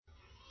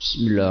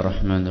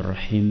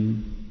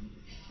Bismillahirrahmanirrahim.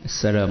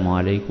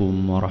 Assalamualaikum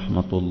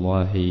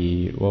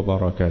warahmatullahi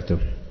wabarakatuh.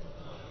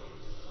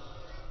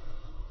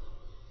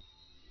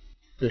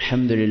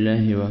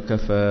 Alhamdulillahi wa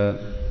kafa.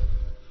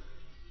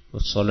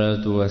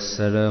 Wassalatu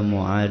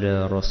wassalamu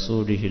ala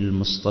rasulihil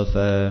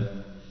mustafa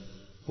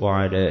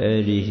wa ala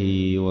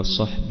alihi wa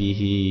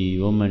sahbihi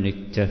wa man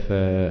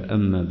iktafa,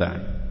 amma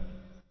ba'd.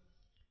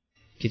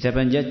 Kita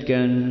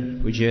panjatkan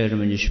puja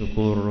dan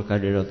syukur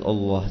kehadirat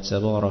Allah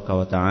tabaraka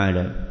wa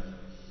ta'ala.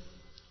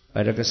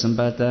 Pada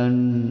kesempatan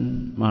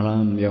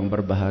malam yang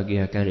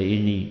berbahagia kali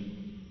ini,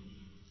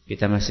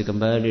 kita masih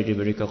kembali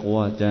diberi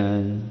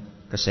kekuatan,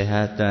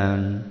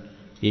 kesehatan,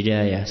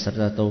 hidayah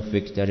serta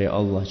taufik dari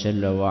Allah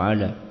Jalla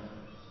wa'ala,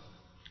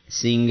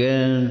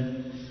 sehingga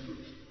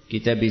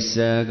kita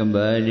bisa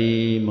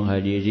kembali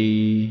menghadiri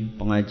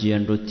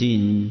pengajian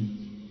rutin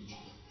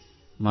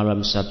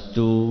malam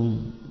Sabtu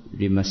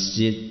di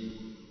Masjid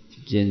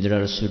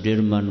Jenderal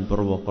Sudirman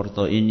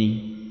Purwokerto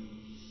ini.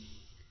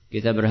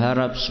 Kita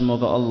berharap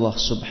semoga Allah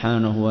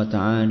subhanahu wa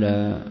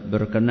ta'ala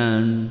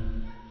berkenan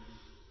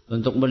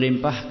untuk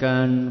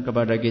melimpahkan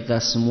kepada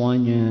kita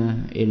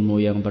semuanya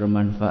ilmu yang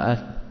bermanfaat,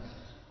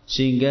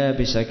 sehingga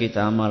bisa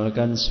kita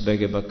amalkan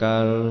sebagai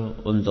bekal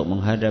untuk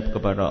menghadap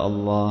kepada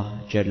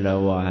Allah Jalla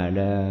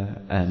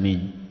wa'ala.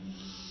 Amin.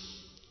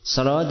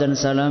 Salawat dan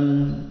salam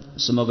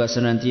semoga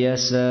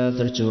senantiasa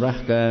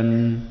tercurahkan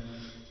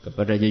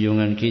kepada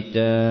junjungan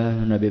kita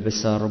Nabi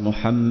besar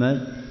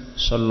Muhammad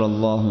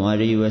sallallahu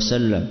alaihi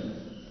wasallam,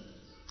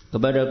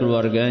 kepada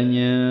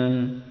keluarganya,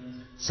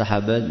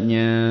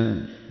 sahabatnya,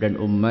 dan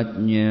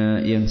umatnya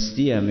yang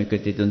setia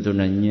mengikuti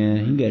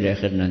tuntunannya hingga di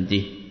akhir nanti.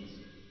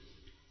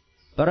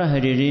 Para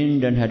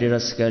hadirin dan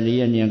hadirat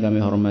sekalian yang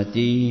kami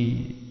hormati,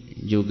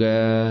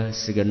 juga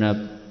segenap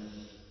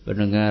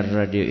pendengar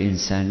Radio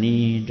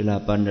Insani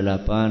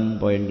 88.8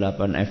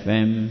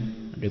 FM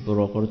di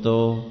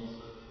Purwokerto,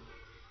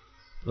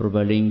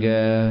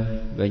 Purbalingga,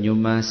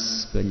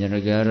 Banyumas,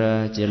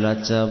 Banjarnegara,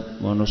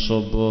 Cilacap,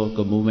 Wonosobo,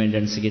 Kebumen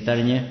dan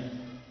sekitarnya.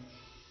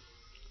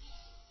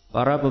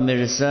 Para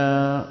pemirsa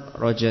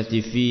Roja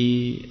TV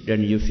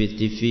dan Yufid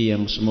TV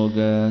yang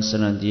semoga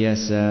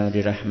senantiasa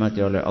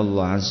dirahmati oleh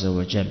Allah Azza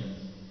wa Jalla.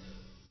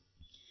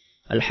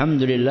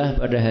 Alhamdulillah,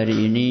 pada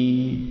hari ini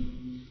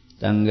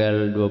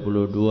tanggal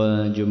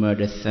 22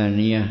 Jumada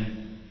Tsaniyah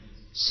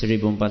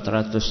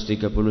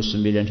 1439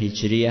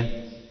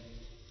 Hijriah,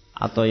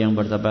 atau yang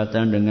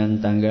bertepatan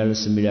dengan tanggal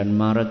 9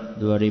 Maret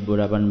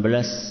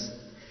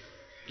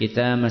 2018,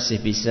 kita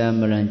masih bisa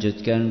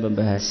melanjutkan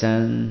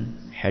pembahasan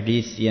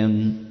hadis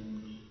yang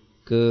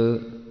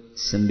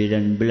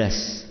ke-19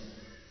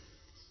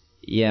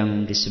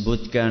 yang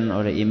disebutkan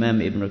oleh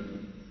Imam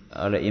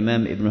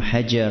Ibnu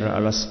Hajar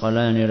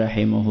Al-Asqalani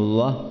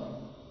rahimahullah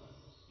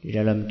di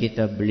dalam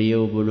kitab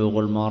beliau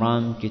Bulughul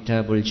Maram,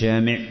 Kitabul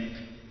Jami',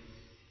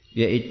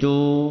 yaitu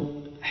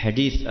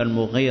hadis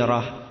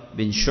Al-Mughirah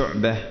bin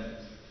Syu'bah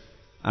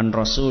an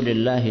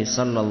Rasulullah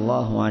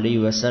sallallahu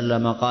alaihi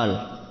wasallam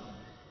qala,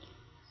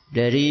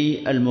 dari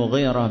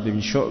Al-Mughirah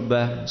bin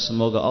Syu'bah,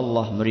 semoga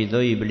Allah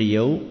meridhai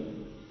beliau,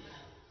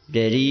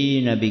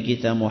 dari Nabi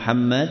kita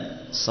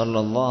Muhammad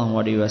sallallahu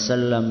alaihi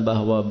wasallam,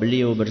 bahwa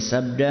beliau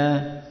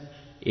bersabda,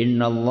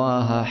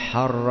 innallaha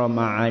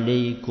harrama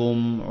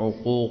alaikum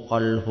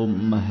uquqal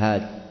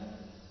ummahat,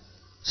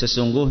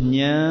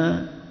 sesungguhnya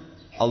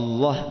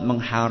Allah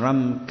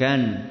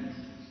mengharamkan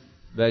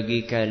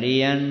bagi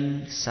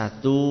kalian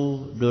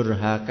satu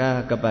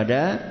durhaka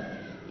kepada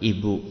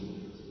ibu.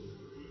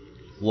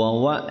 Wa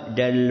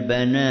wa'dal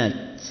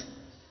banat,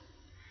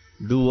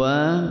 dua,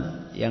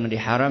 yang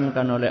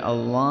diharamkan oleh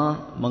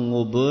Allah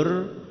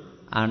mengubur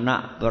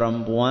anak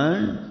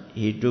perempuan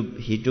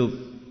hidup-hidup.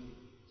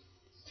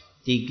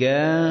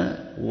 Tiga,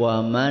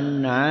 wa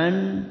man'an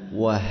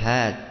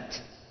wahad,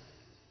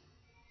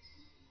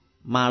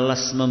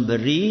 malas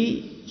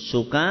memberi,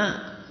 suka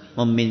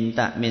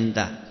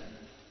meminta-minta.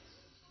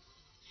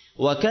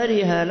 Wa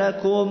kariha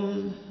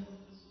lakum,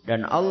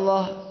 dan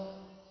Allah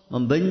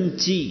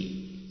membenci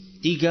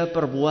tiga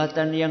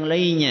perbuatan yang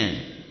lainnya.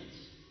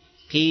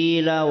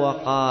 Qila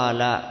wa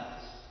qala,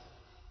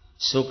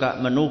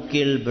 suka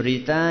menukil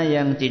berita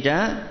yang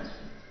tidak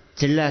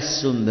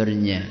jelas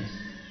sumbernya,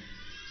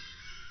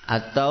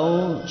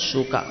 atau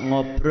suka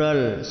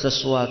ngobrol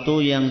sesuatu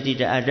yang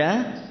tidak ada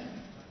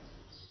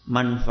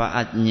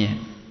manfaatnya.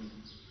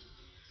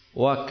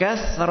 Wa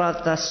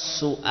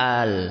kathratas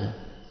su'al,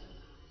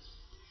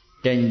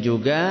 dan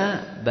juga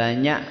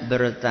banyak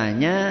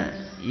bertanya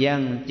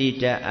yang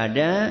tidak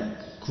ada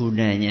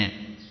gunanya.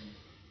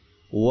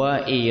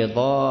 Wa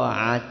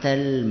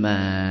idha'atal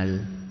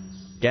mal,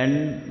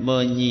 dan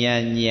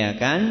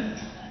menyia-nyiakan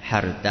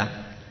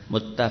harta.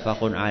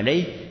 Muttafaqun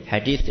alaih,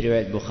 hadis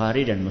riwayat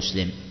Bukhari dan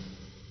Muslim.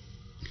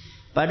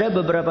 Pada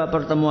beberapa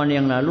pertemuan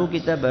yang lalu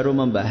kita baru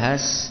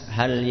membahas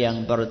hal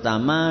yang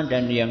pertama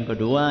dan yang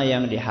kedua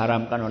yang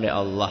diharamkan oleh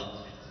Allah.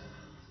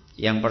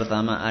 Yang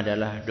pertama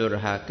adalah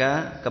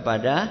durhaka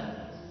kepada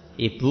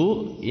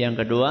ibu, yang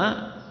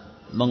kedua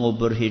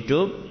mengubur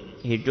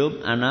hidup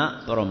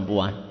anak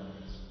perempuan.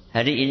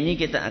 Hari ini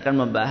kita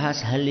akan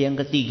membahas hal yang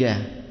ketiga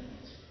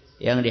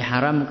yang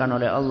diharamkan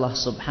oleh Allah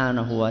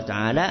Subhanahu wa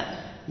taala,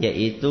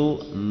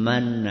 yaitu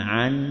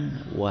man'an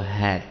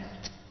wahad.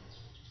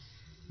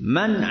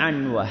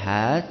 Man'an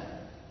wahad,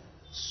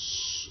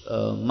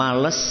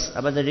 males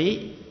apa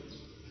tadi?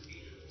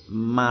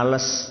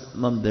 Males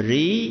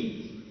memberi,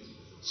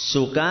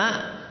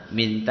 suka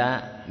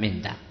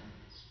minta-minta.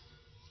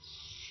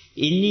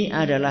 Ini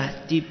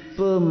adalah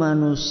tipe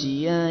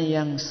manusia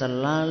yang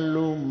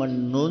selalu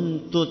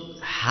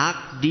menuntut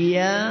hak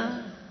dia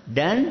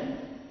dan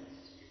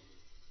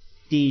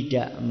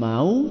tidak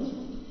mau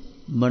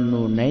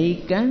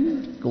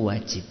menunaikan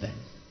kewajiban.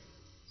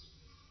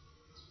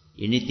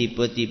 Ini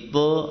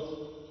tipe-tipe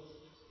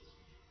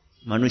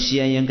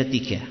manusia yang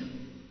ketiga,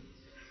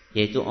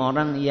 yaitu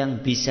orang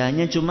yang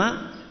bisanya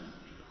cuma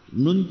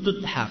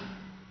nuntut hak,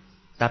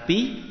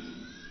 tapi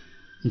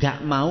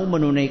nggak mau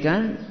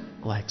menunaikan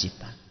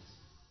kewajiban.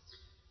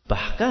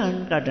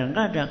 Bahkan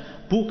kadang-kadang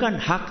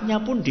bukan haknya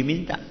pun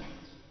diminta.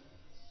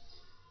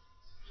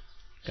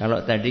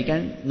 Kalau tadi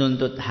kan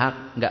nuntut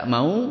hak, nggak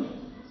mau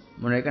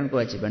menunaikan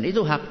kewajiban,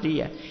 itu hak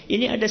dia.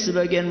 Ini ada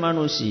sebagian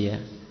manusia,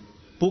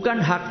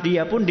 bukan hak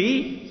dia pun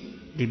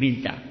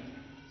diminta.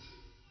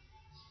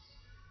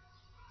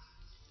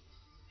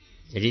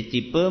 Jadi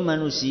tipe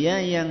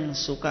manusia yang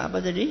suka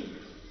apa tadi?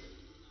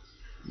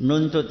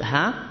 Nuntut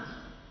hak,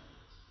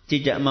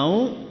 tidak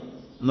mau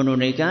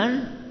menunaikan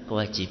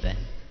kewajiban.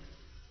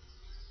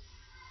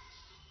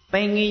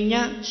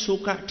 Pengennya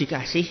suka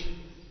dikasih,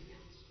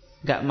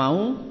 nggak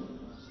mau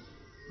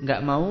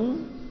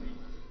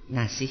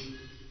ngasih.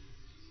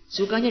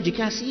 Sukanya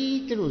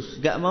dikasih terus,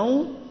 nggak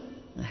mau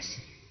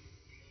ngasih.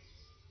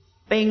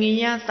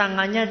 Pengennya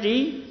tangannya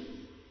di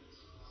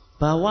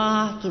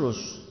bawah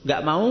terus, nggak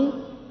mau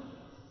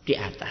di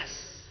atas.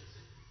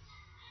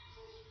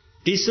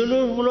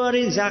 Disuruh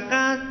ngeluarin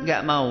zakat,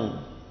 nggak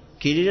mau.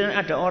 Giliran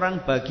ada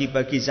orang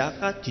bagi-bagi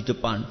zakat di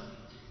depan.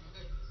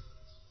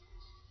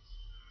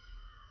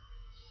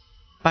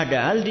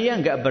 Padahal dia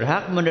nggak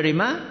berhak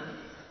menerima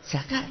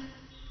zakat.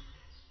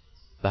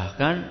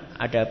 Bahkan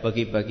ada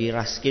bagi-bagi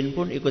raskin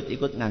pun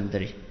ikut-ikut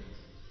ngantri.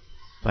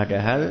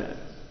 Padahal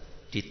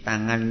di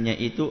tangannya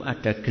itu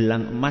ada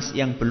gelang emas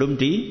yang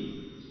belum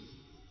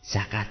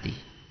dizakati.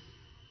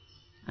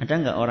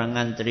 Ada nggak orang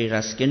ngantri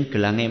raskin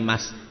gelangnya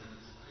emas?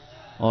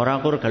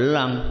 Orang kur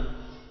gelang,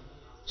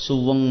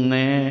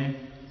 suwenge,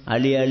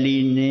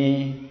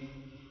 ali-aline,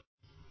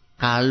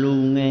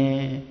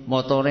 kalunge,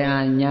 motore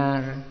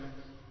anyar,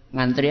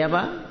 ngantri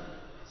apa?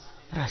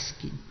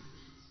 Raskin.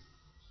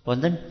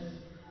 Wonten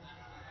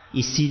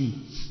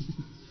izin.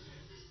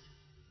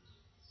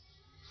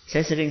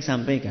 Saya sering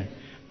sampaikan,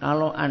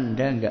 kalau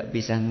Anda nggak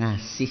bisa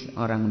ngasih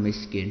orang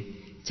miskin,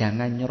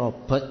 jangan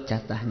nyerobot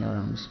jatahnya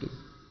orang miskin.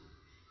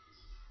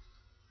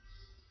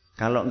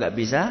 Kalau nggak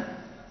bisa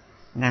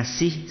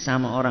ngasih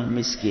sama orang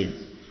miskin,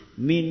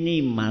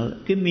 minimal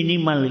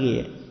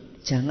ya,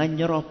 jangan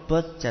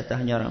nyerobot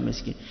jatahnya orang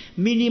miskin.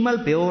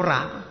 Minimal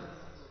beora.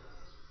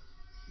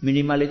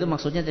 Minimal itu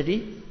maksudnya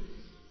tadi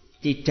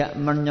tidak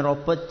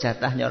menyerobot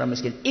jatahnya orang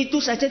miskin. Itu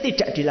saja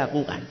tidak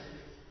dilakukan.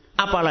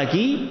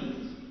 Apalagi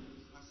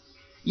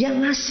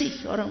yang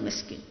ngasih orang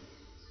miskin.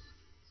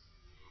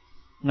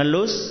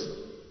 Ngelus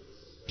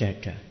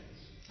dada,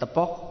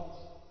 tepok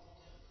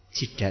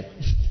jidat.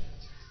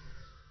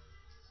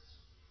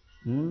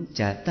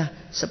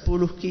 Jatah 10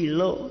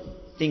 kilo,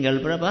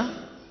 tinggal berapa?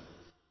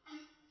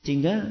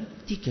 Tinggal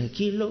 3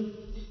 kilo.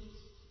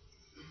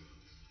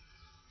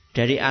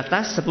 Dari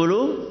atas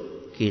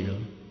 10 kilo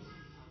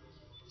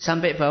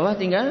sampai bawah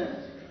tinggal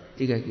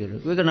 3 kilo.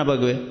 Gue kenapa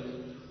gue?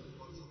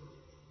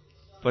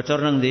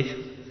 Bocor nang ndi?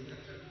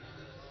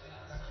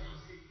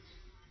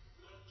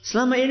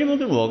 Selama ini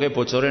mungkin kayak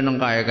bocornya nang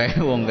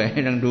kayak wong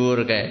kayak nang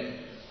dhuwur kayak.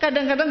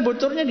 Kadang-kadang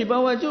bocornya di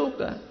bawah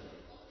juga.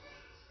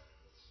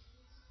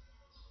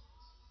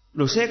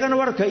 Loh, saya kan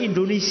warga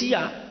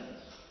Indonesia,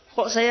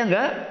 kok saya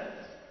enggak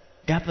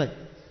dapat?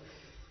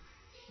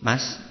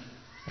 Mas,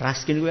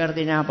 raskin itu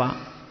artinya apa?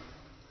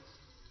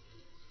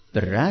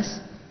 Beras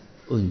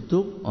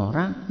untuk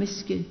orang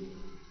miskin.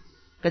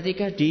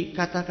 Ketika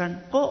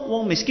dikatakan, kok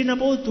wong miskin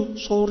apa itu?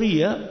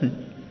 Sorry ya.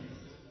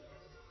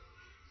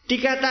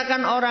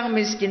 Dikatakan orang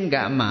miskin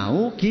enggak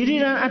mau,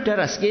 giliran ada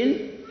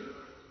raskin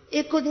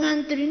ikut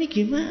ngantri, ini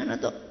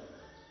gimana toh?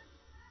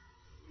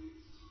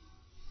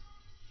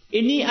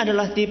 Ini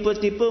adalah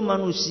tipe-tipe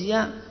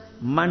manusia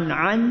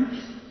man'an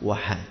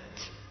wahad.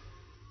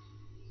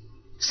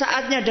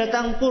 Saatnya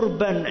datang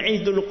kurban,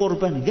 Idul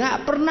Kurban,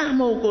 gak pernah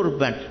mau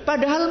kurban,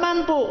 padahal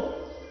mampu.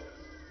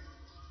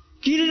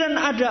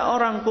 Giliran ada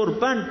orang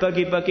kurban,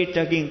 bagi-bagi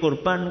daging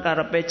kurban,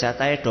 karepe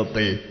jatahe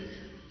double.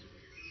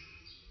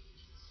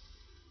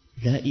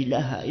 La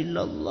ilaha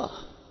illallah.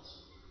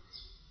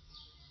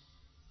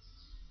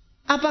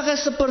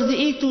 Apakah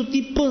seperti itu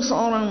tipe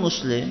seorang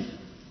muslim?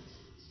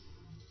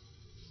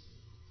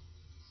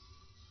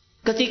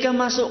 Ketika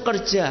masuk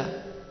kerja,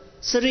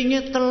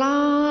 seringnya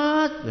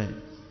telat.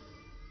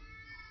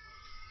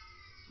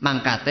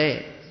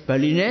 Mangkate,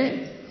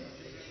 baline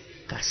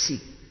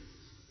kasih.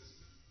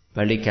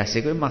 Bali gas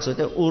itu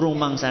maksudnya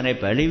urung mangsane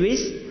bali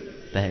wis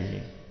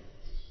bali.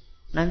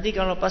 Nanti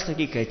kalau pas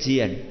lagi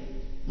gajian,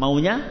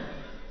 maunya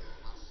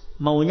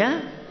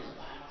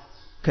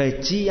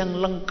gaji yang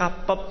lengkap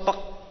pepek.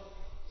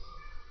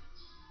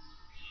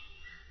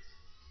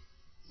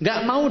 Nggak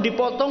mau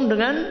dipotong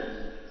dengan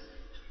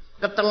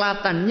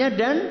ketelatannya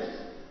dan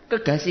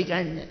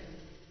kegasikannya.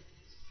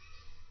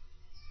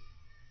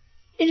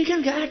 Ini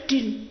kan nggak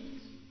adil.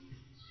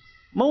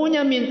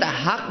 Maunya minta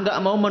hak, nggak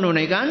mau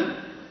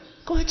menunaikan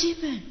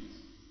kewajiban.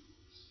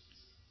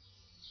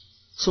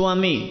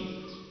 Suami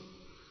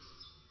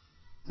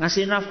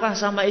ngasih nafkah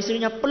sama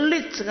istrinya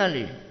pelit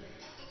sekali,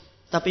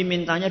 tapi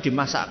mintanya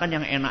dimasakkan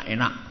yang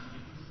enak-enak.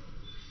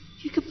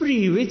 Iki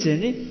kepriwe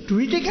jane?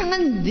 Duitnya kan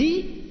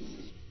ngendi?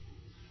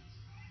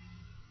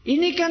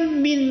 Ini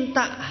kan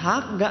minta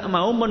hak, nggak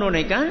mau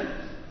menunaikan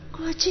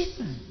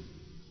kewajiban.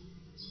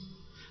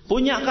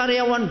 Punya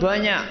karyawan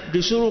banyak,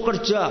 disuruh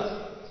kerja,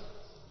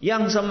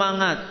 yang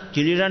semangat,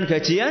 giliran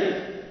gajian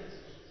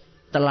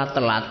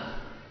telat-telat.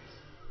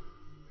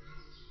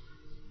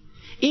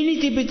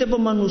 Ini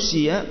tipe-tipe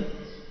manusia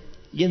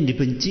yang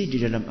dibenci di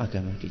dalam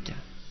agama kita.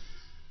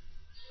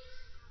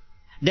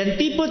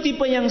 Dan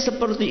tipe-tipe yang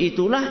seperti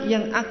itulah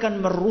yang akan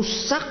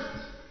merusak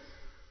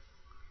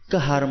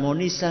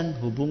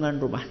keharmonisan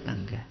hubungan rumah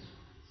tangga.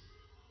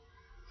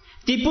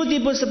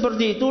 Tipe-tipe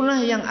seperti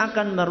itulah yang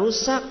akan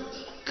merusak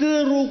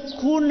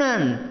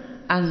kerukunan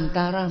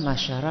antara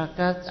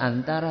masyarakat,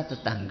 antara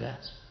tetangga.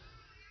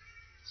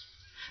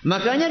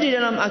 Makanya di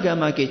dalam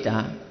agama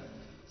kita,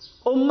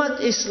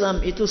 umat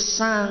Islam itu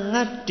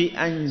sangat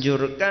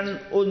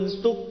dianjurkan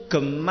untuk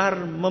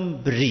gemar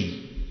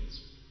memberi.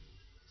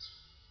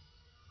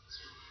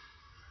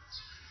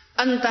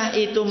 Entah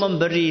itu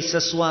memberi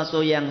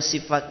sesuatu yang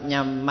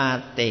sifatnya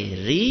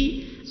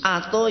materi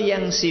atau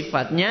yang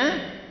sifatnya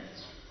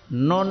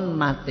non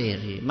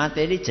materi.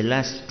 Materi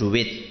jelas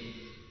duit.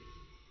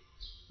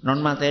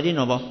 Non materi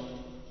apa?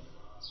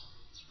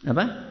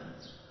 Apa?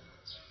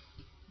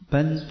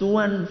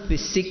 Bantuan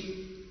fisik.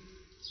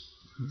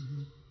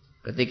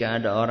 Ketika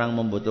ada orang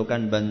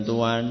membutuhkan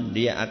bantuan,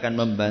 dia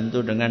akan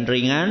membantu dengan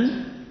ringan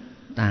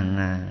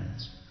tangan.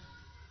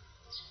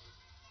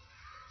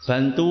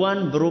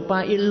 Bantuan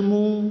berupa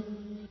ilmu,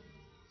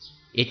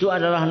 itu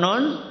adalah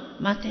non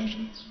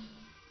materi.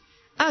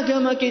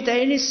 Agama kita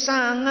ini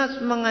sangat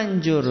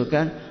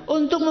menganjurkan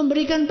untuk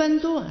memberikan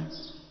bantuan.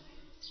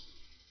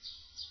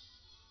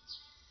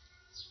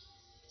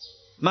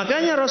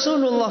 Makanya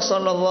Rasulullah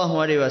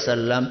sallallahu alaihi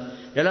wasallam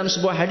dalam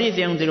sebuah hadis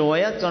yang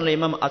diriwayatkan oleh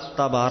Imam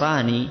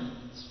At-Tabarani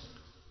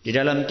di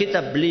dalam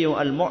kitab beliau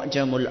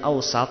Al-Mu'jamul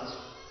Awsat,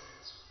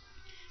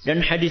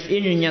 dan hadis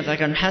ini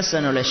dinyatakan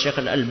hasan oleh Syekh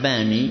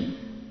Al-Albani,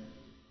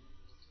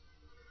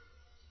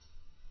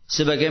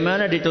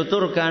 sebagaimana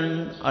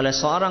dituturkan oleh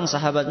seorang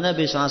sahabat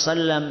Nabi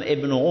SAW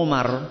Ibnu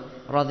Umar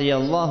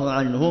radhiyallahu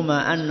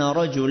anhuma, anna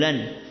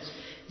rajulan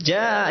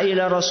jaa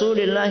ila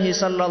Rasulillah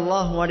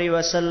sallallahu alaihi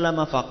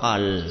wasallam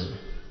faqal.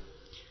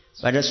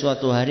 Pada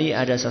suatu hari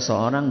ada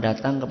seseorang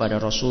datang kepada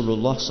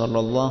Rasulullah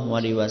sallallahu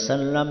alaihi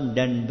wasallam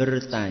dan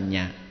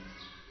bertanya.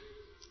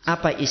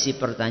 Apa isi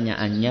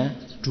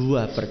pertanyaannya?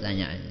 Dua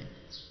pertanyaannya.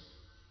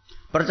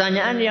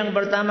 Pertanyaan yang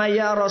pertama,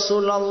 ya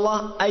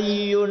Rasulullah,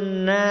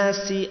 ayyun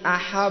nasi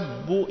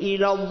ahabbu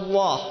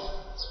ilallah?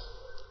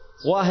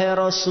 Wahai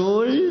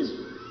Rasul,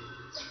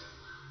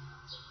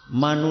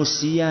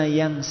 manusia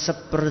yang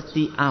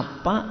seperti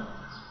apa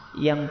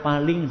yang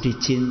paling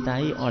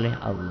dicintai oleh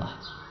Allah?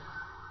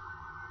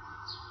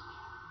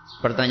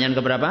 Pertanyaan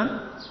keberapa?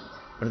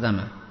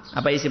 Pertama.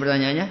 Apa isi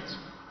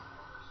pertanyaannya?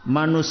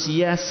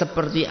 Manusia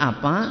seperti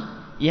apa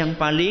yang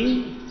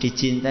paling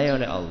dicintai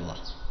oleh Allah?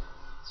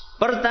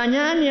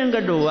 Pertanyaan yang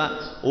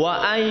kedua,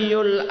 wa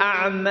ayyul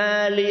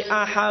a'mali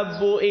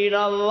ahabbu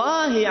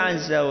ilallahi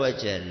azza wa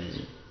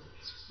jalla?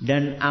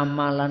 Dan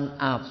amalan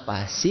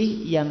apa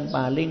sih yang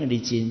paling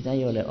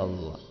dicintai oleh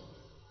Allah?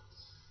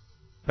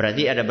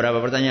 Berarti ada berapa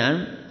pertanyaan?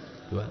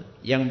 Dua.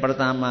 Yang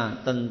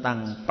pertama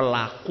tentang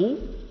pelaku,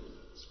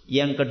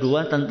 yang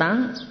kedua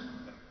tentang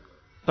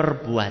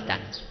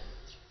perbuatan.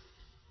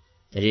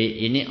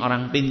 Jadi ini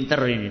orang pinter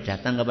ini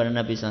datang kepada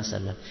Nabi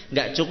SAW.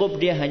 Gak cukup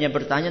dia hanya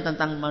bertanya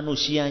tentang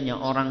manusianya,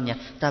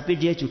 orangnya, tapi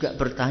dia juga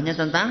bertanya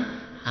tentang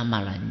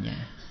amalannya.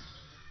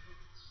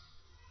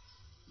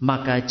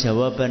 Maka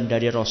jawaban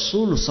dari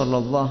Rasul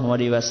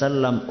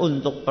SAW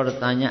untuk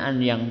pertanyaan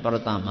yang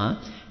pertama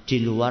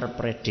di luar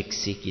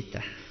prediksi kita.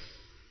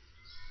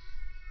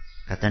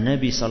 Kata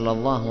Nabi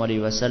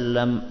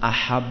SAW,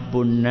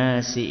 ahabbun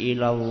nasi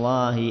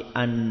ilallahi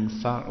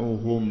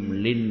anfa'uhum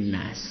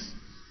linnas.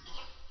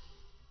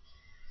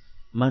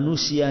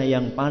 Manusia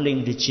yang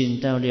paling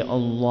dicintai oleh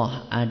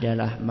Allah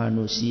adalah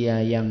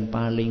manusia yang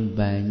paling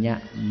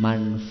banyak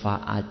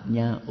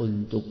manfaatnya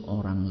untuk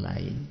orang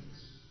lain.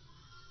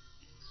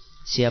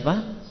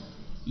 Siapa?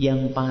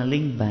 Yang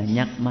paling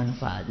banyak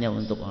manfaatnya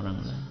untuk orang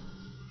lain.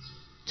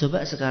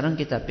 Coba sekarang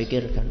kita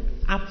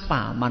pikirkan,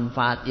 apa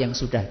manfaat yang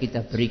sudah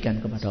kita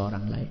berikan kepada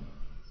orang lain?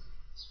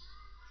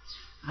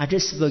 Ada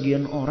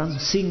sebagian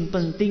orang sing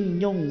penting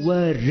nyong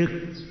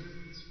wareg.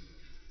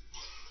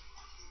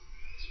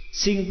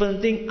 Sing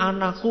penting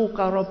anakku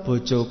karo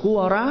bojoku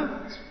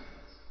ora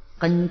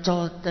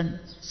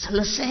kencoten.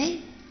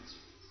 Selesai.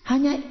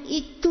 Hanya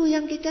itu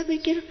yang kita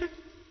pikirkan.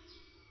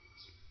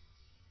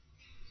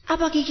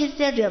 Apakah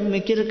kita tidak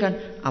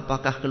memikirkan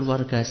apakah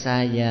keluarga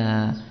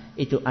saya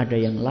itu ada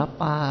yang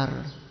lapar?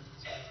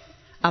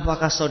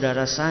 Apakah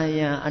saudara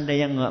saya ada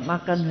yang enggak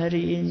makan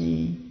hari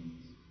ini?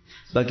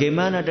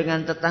 Bagaimana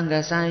dengan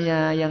tetangga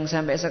saya yang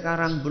sampai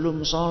sekarang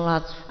belum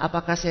sholat?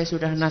 Apakah saya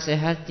sudah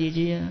nasihati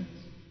dia?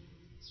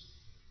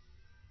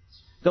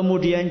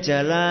 Kemudian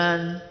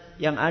jalan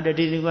yang ada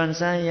di lingkungan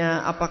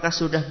saya, apakah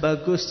sudah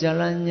bagus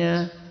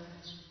jalannya?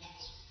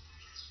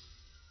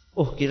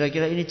 Oh,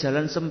 kira-kira ini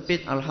jalan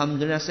sempit.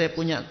 Alhamdulillah saya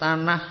punya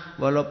tanah,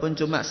 walaupun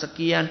cuma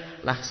sekian.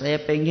 Lah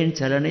saya pengen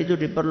jalan itu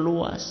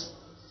diperluas.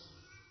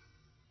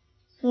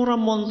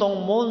 Orang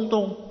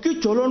montong-montong, ki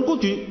jalanku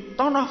di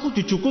tanahku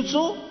dijukut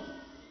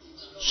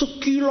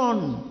sekilan.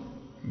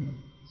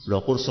 Lah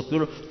kur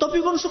sekilan,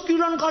 tapi kan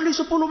sekilan kali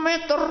 10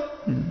 meter.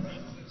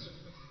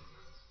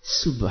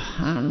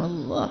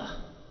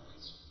 Subhanallah.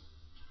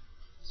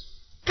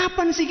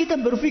 Kapan sih kita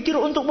berpikir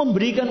untuk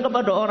memberikan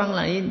kepada orang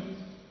lain?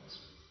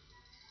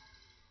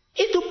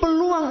 Itu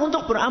peluang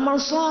untuk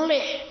beramal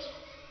soleh.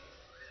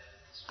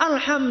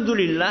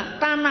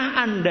 Alhamdulillah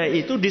tanah Anda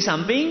itu di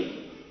samping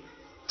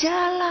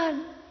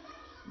jalan.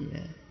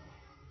 Ya.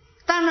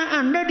 Tanah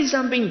Anda di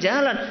samping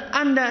jalan.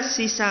 Anda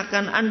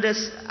sisakan, Anda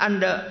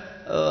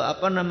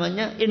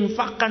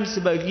infakkan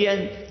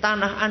sebagian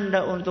tanah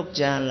Anda untuk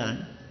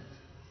jalan.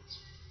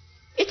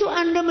 Itu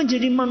Anda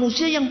menjadi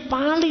manusia yang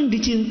paling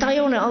dicintai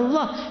oleh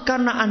Allah,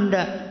 karena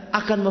Anda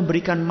akan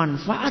memberikan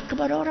manfaat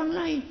kepada orang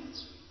lain.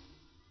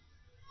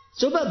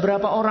 Coba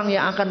berapa orang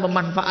yang akan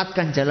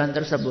memanfaatkan jalan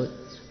tersebut?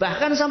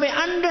 Bahkan sampai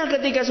Anda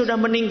ketika sudah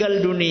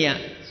meninggal dunia.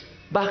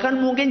 Bahkan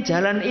mungkin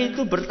jalan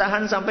itu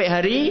bertahan sampai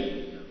hari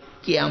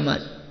kiamat.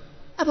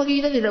 Apakah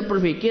kita tidak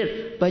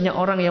berpikir banyak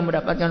orang yang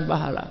mendapatkan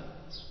pahala?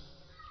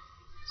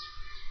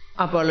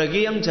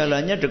 Apalagi yang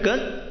jalannya dekat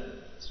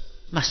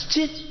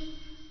masjid.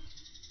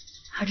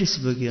 Ada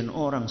sebagian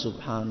orang,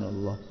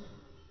 subhanallah,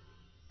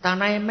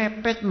 tanahnya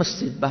mepet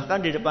masjid,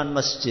 bahkan di depan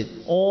masjid.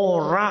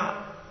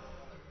 Ora.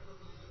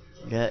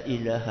 La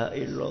ilaha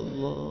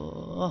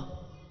illallah.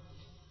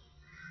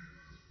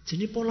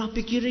 Jadi pola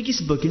pikir ini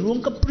sebagian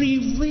wong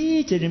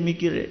kepriwe jadi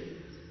mikir.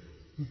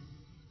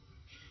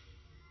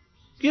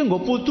 Ki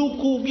nggo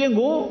putuku, ki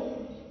nggo.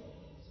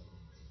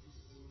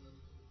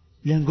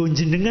 Lah nggo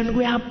jenengan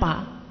kuwi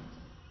apa?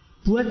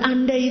 Buat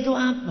Anda itu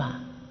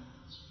apa?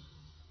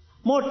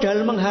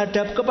 Modal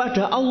menghadap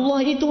kepada Allah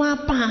itu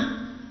apa?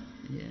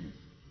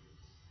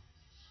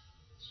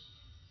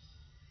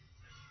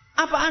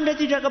 Apa Anda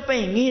tidak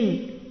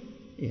kepengin?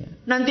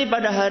 Nanti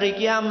pada hari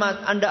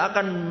kiamat Anda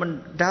akan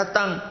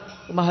datang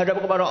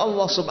menghadap kepada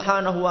Allah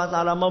Subhanahu wa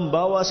ta'ala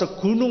membawa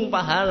segunung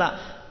pahala,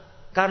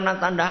 karena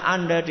tanda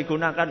Anda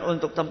digunakan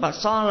untuk tempat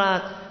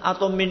sholat,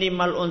 atau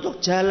minimal untuk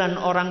jalan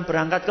orang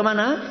berangkat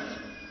kemana?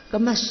 Ke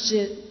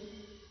masjid.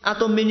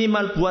 Atau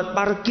minimal buat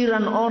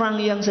parkiran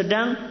orang yang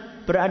sedang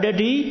berada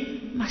di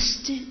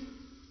masjid.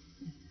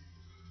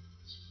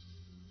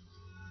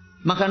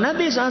 Maka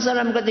Nabi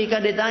SAW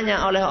ketika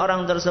ditanya oleh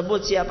orang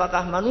tersebut,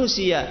 siapakah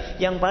manusia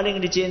yang paling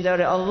dicintai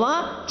oleh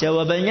Allah?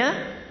 Jawabannya,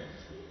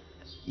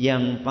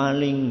 yang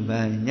paling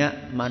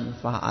banyak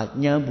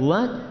manfaatnya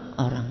buat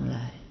orang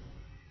lain.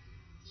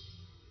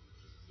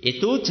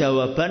 Itu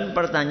jawaban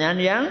pertanyaan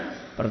yang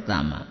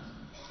pertama.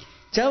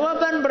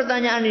 Jawaban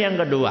pertanyaan yang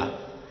kedua.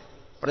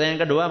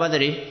 Pertanyaan kedua apa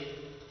tadi?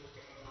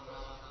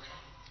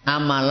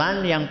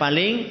 Amalan yang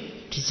paling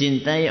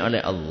dicintai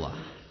oleh Allah.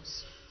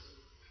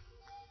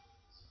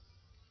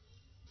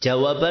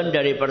 Jawaban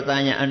dari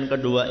pertanyaan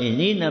kedua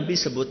ini Nabi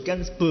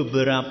sebutkan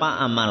beberapa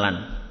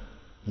amalan.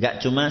 Enggak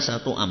cuma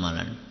satu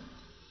amalan.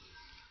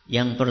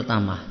 Yang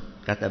pertama,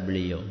 kata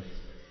beliau,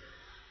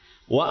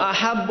 wa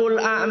ahabbul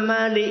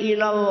a'mali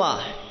ilallah.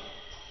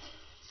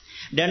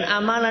 Dan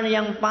amalan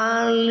yang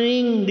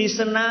paling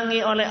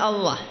disenangi oleh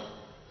Allah,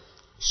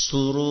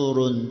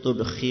 sururun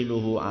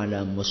tudkhiluhu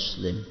ala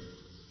muslim.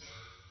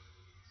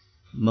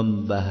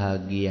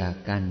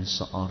 Membahagiakan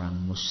seorang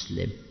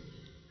muslim.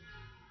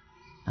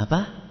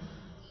 Apa?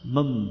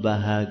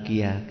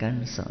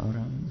 Membahagiakan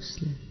seorang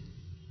muslim.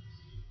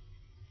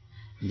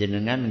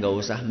 Jenengan gak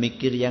usah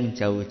mikir yang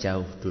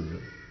jauh-jauh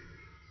dulu,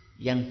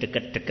 yang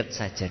dekat-dekat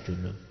saja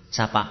dulu.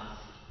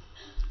 Siapa?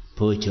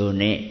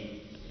 Bojone.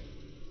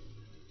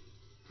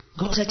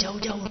 Gak usah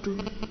jauh-jauh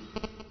dulu.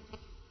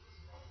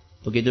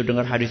 Begitu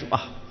dengar hadis,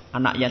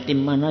 anak yatim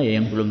mana ya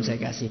yang belum saya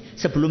kasih?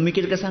 Sebelum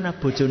mikir ke sana,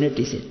 bojone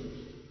disit.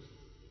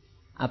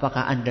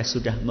 Apakah Anda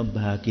sudah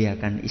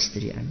membahagiakan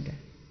istri Anda?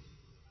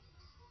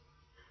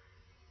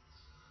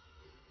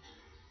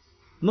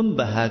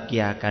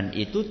 Membahagiakan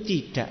itu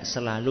tidak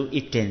selalu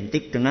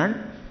identik dengan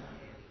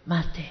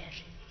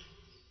materi.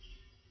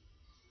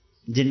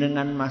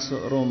 Jenengan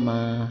masuk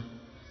rumah,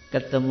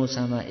 ketemu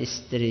sama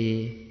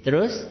istri,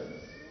 terus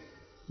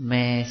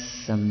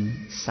mesem,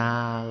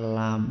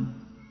 salam.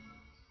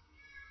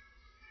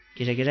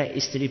 Kira-kira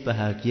istri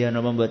bahagia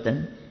apa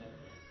mboten?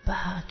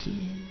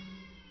 Bahagia.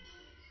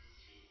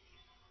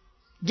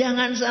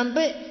 Jangan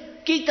sampai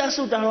kita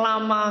sudah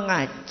lama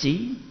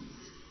ngaji,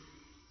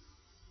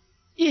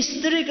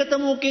 istri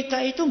ketemu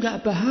kita itu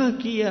nggak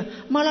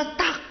bahagia, malah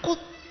takut.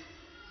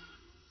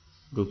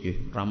 Duh,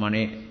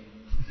 ramane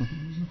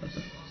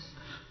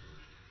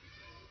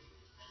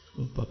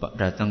bapak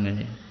datang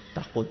ini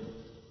takut.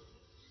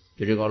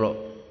 Jadi kalau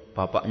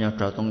bapaknya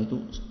datang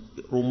itu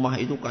rumah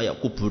itu kayak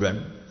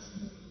kuburan,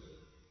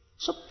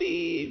 sepi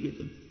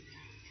gitu.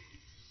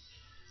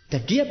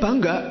 Dan dia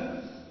bangga,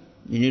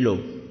 ini loh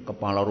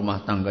kepala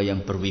rumah tangga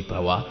yang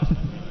berwibawa.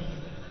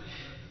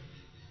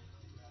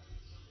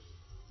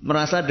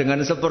 Merasa dengan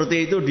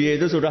seperti itu dia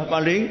itu sudah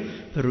paling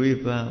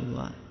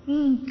berwibawa.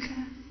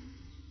 Enggak.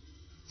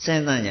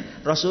 Saya tanya,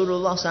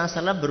 Rasulullah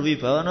SAW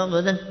berwibawa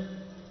atau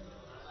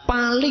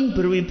paling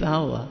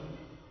berwibawa.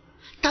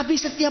 Tapi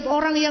setiap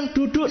orang yang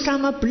duduk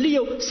sama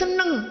beliau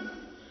senang.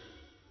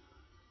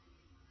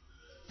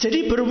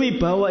 Jadi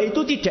berwibawa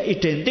itu tidak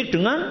identik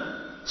dengan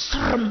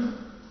serem.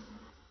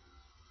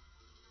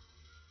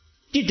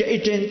 Tidak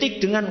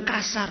identik dengan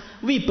kasar.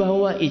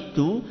 Wibawa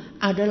itu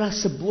adalah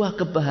sebuah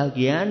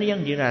kebahagiaan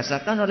yang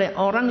dirasakan oleh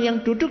orang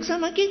yang duduk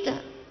sama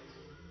kita.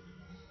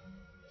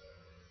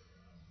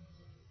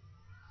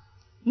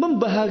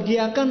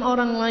 Membahagiakan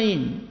orang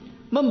lain,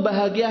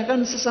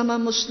 membahagiakan sesama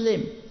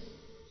muslim.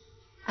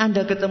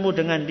 Anda ketemu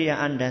dengan dia,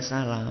 Anda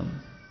salam.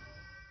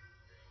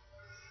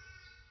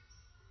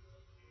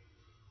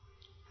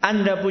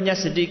 Anda punya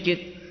sedikit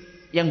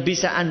yang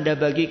bisa Anda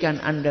bagikan,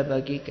 Anda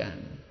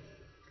bagikan.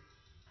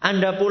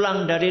 Anda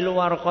pulang dari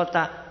luar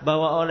kota,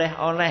 bawa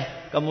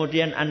oleh-oleh,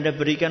 kemudian Anda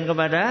berikan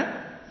kepada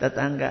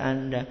tetangga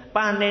Anda.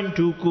 Panen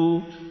duku.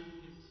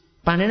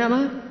 Panen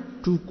apa?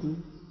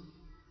 Duku.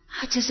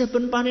 Aja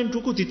saben panen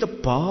duku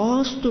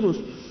ditebas terus.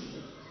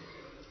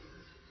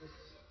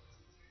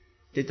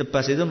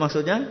 Ditebas itu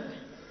maksudnya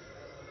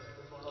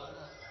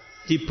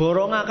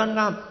diborongaken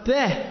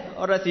kabeh,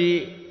 ora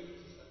di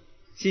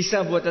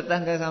sisa buat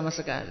tetangga sama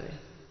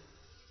sekali.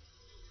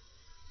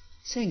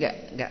 Saya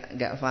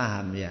enggak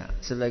paham ya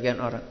sebagian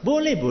orang.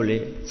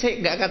 Boleh.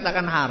 Saya enggak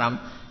katakan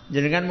haram.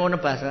 Jenengan mau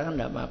nebas kan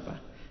enggak apa-apa.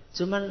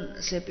 Cuman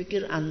saya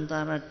pikir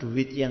antara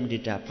duit yang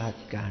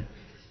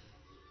didapatkan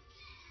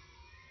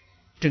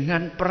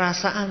dengan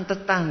perasaan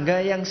tetangga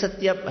yang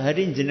setiap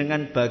hari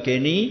jenengan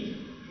bageni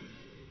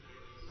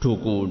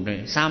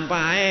dukune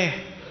sampai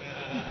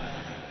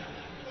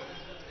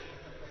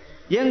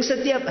yang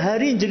setiap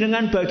hari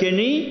jenengan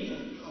bageni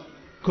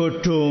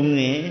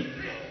godonge,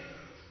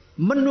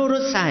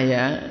 menurut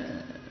saya,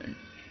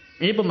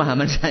 ini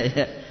pemahaman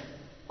saya,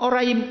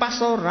 ora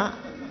impas ora.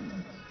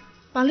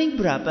 Paling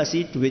berapa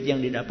sih duit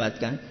yang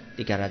didapatkan?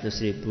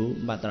 300.000,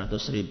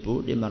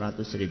 400.000,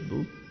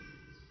 500.000.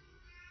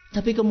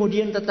 Tapi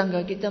kemudian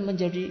tetangga kita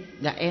menjadi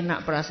gak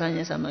enak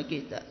perasaannya sama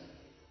kita.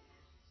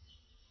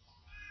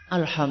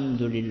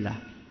 Alhamdulillah.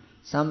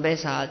 Sampai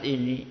saat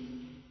ini,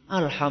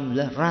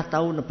 alhamdulillah,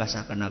 ratau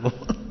nebasakan aku.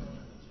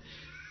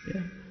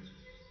 Ya.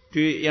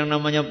 Di yang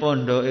namanya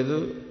pondok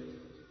itu,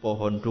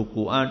 pohon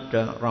duku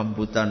ada,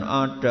 rambutan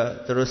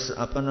ada, terus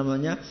apa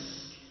namanya,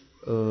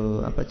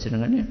 apa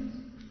jenengannya?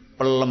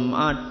 Pelem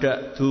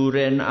ada,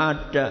 duren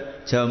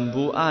ada,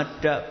 jambu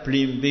ada,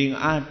 blimbing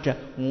ada,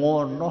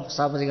 ngono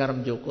sapa sing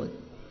arep njukut.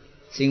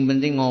 Sing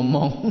penting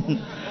ngomong,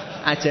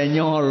 aja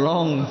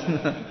nyolong.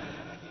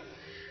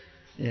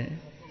 Ya.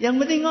 Yang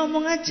penting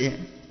ngomong aja.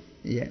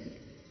 Ya.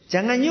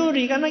 Jangan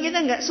nyuri karena kita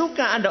nggak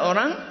suka ada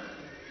orang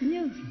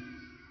nyuri.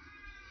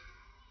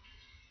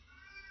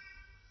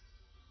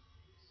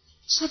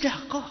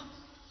 Sedekah.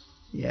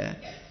 Ya,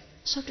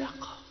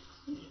 sedekah.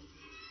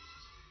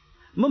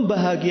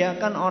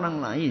 Membahagiakan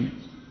orang lain.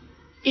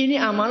 Ini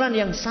amalan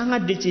yang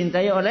sangat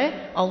dicintai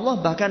oleh Allah,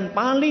 bahkan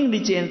paling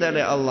dicintai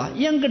oleh Allah.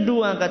 Yang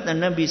kedua kata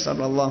Nabi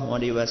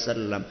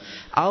SAW,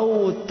 au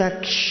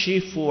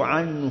takshifu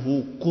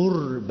anhu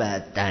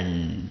kurbatan.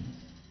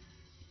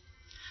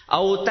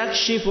 Au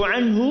takshifu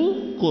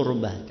anhu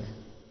kurbatan.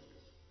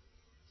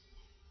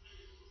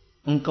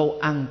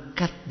 Engkau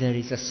angkat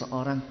dari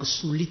seseorang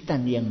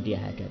kesulitan yang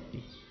dia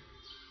hadapi.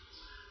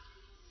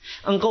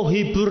 Engkau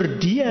hibur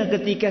dia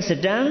ketika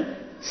sedang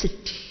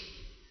sedih.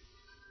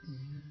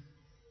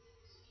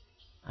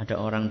 Ada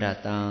orang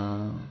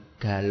datang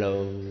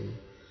galau,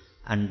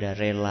 Anda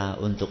rela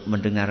untuk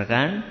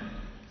mendengarkan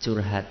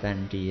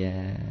curhatan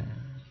dia.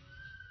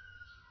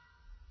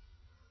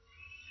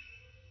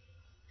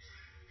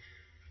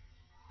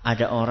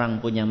 Ada orang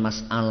punya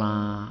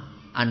masalah,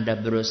 Anda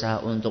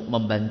berusaha untuk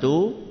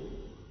membantu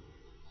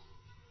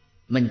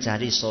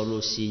mencari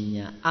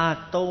solusinya,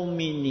 atau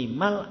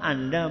minimal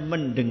Anda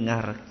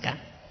mendengarkan.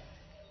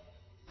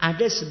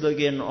 Ada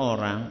sebagian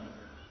orang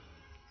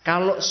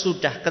kalau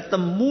sudah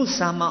ketemu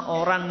sama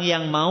orang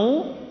yang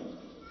mau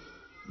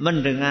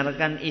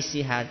mendengarkan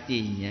isi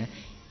hatinya,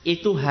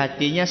 itu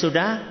hatinya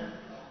sudah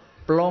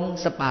plong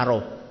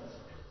separuh.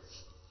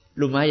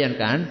 Lumayan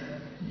kan?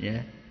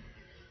 Ya.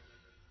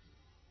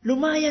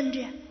 Lumayan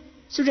dia.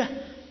 Sudah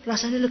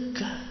rasanya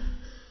lega.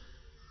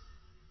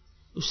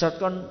 Ustaz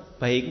kan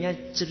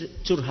baiknya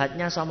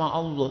curhatnya sama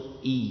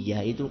Allah.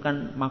 Iya, itu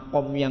kan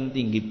makom yang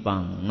tinggi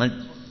banget.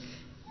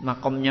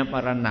 makomnya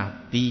para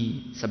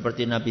nabi.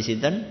 Seperti Nabi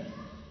sinten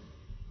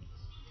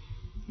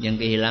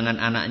yang kehilangan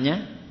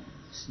anaknya.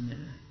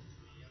 Bismillah.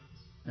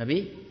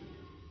 Nabi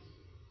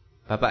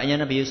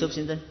bapaknya Nabi Yusuf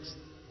sinten?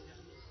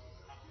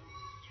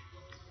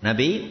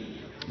 Nabi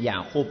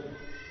Yakub.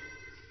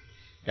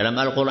 Dalam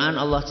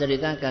Al-Quran Allah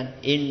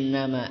ceritakan,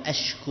 Innama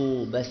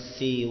ashku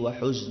bathi wa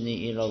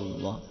huzni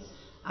ilallah.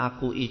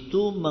 Aku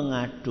itu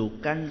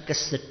mengadukan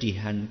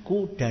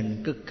kesedihanku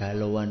dan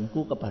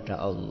kegalauanku kepada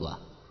Allah.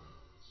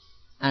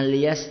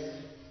 Alias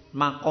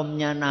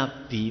makomnya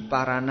Nabi,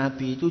 para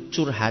Nabi itu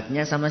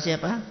curhatnya sama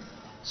siapa?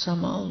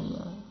 Sama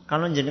Allah.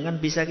 Kalau jenengan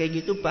bisa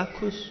kayak gitu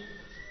bagus.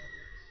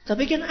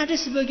 Tapi kan ada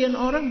sebagian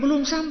orang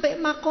belum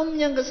sampai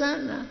makomnya ke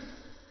sana.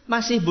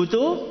 Masih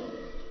butuh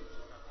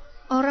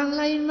orang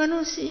lain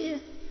manusia.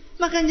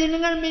 Maka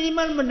jenengan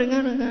minimal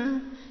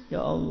mendengarkan.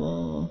 Ya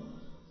Allah,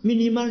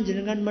 minimal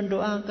jenengan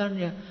mendoakan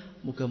ya.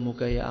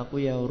 Moga-moga ya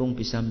aku ya urung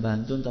bisa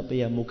bantu,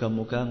 tapi ya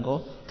moga-moga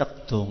engkau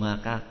tak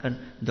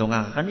dongakaken.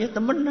 Dongakaken ya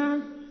temenan.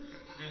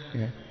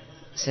 Ya.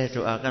 Saya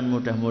doakan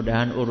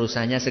mudah-mudahan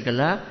urusannya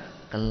segala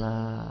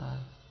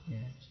kelar.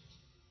 Ya.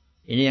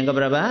 Ini yang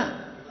keberapa?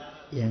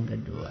 Yang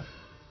kedua.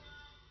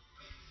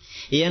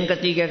 Yang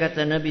ketiga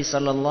kata Nabi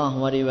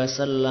sallallahu alaihi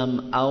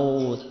wasallam,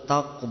 au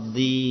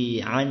taqdi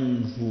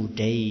anhu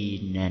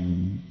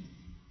dainan.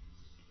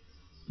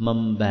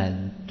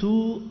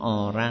 Membantu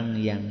orang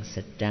yang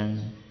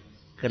sedang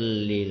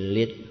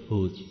kelilit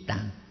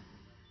hutang.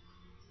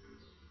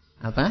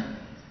 Apa?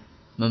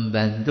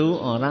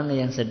 Membantu orang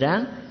yang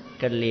sedang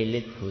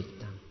kelilit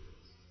hutang.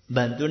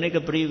 Bantune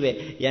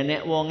kepriwe? Ya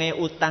nek wonge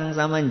utang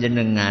sama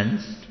jenengan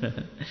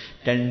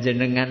dan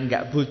jenengan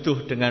enggak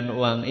butuh dengan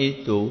uang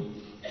itu,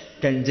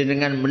 dan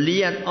jenengan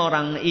melihat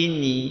orang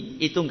ini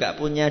itu enggak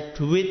punya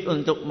duit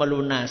untuk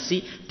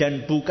melunasi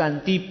dan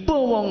bukan tipe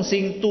wong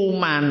sing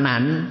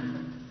tumanan.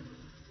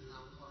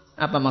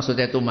 Apa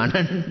maksudnya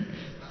tumanan?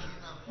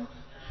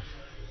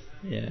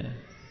 Ya.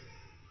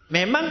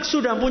 Memang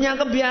sudah punya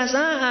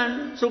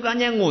kebiasaan,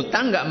 sukanya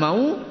ngutang enggak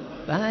mau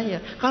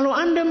bayar. Kalau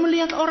Anda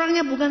melihat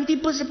orangnya bukan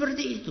tipe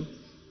seperti itu,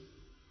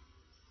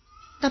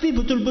 tapi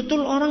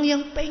betul-betul orang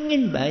yang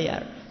pengen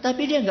bayar,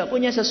 tapi dia enggak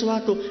punya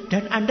sesuatu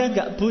dan Anda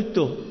enggak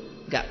butuh.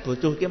 Enggak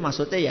butuh ke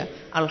maksudnya ya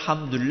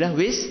alhamdulillah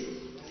wis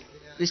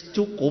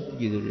cukup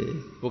gitu deh.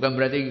 Bukan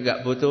berarti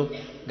enggak butuh,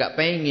 enggak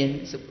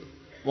pengen.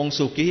 Wong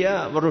sugih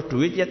ya weruh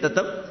duit ya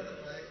tetap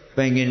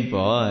pengen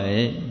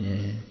baik.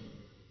 Ya.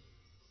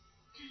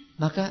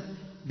 Maka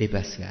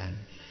bebaskan.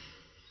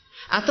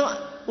 Atau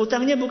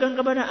utangnya bukan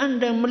kepada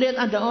Anda, melihat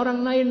ada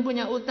orang lain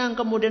punya utang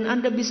kemudian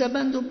Anda bisa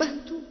bantu.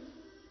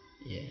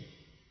 Ya.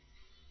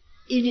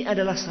 Ini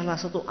adalah salah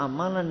satu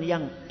amalan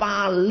yang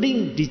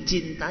paling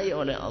dicintai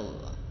oleh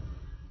Allah.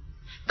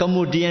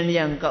 Kemudian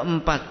yang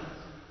keempat,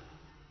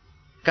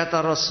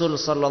 kata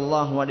Rasul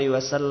sallallahu alaihi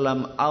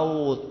wasallam,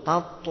 au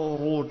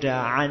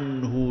tatruda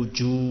anhu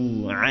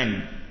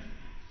ju'an.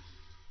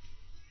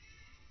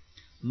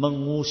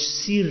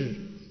 Mengusir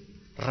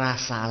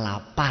rasa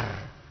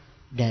lapar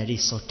dari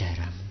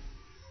saudaramu.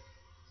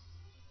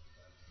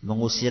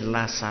 Mengusir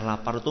rasa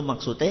lapar itu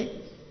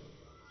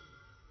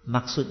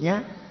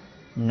maksudnya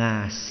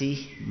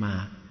ngasih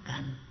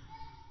makan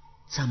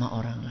sama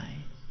orang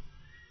lain.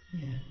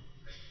 Ya.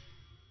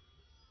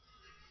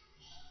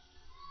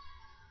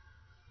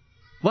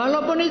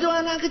 Walaupun itu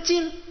anak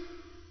kecil.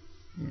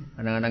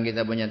 Kadang-kadang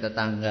kita punya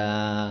tetangga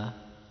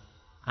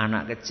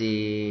anak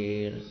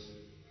kecil,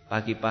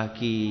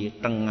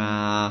 pagi-pagi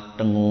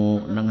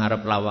tengok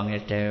ngarep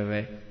lawange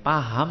dhewe.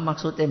 Paham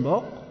maksudnya,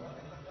 Mbok?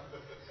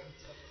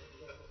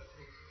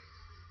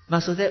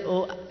 Maksudnya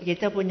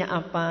kita punya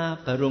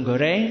apa? Baru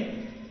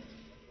goreng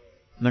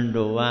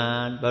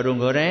mendoan, baru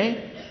goreng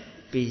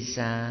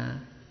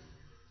pisang.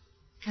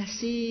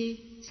 Kasih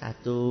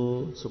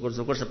satu,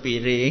 syukur-syukur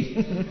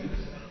sepiring.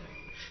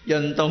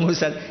 Yontong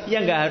Ustaz,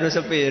 ya enggak harus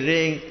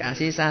sepiring,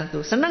 kasih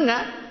satu. Seneng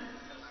enggak?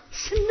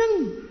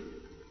 Seneng.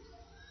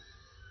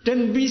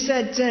 Dan bisa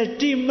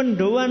jadi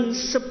mendoan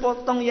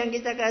sepotong yang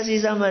kita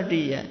kasih sama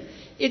dia,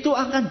 itu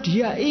akan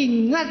dia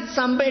ingat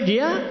sampai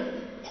dia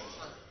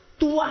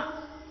tua.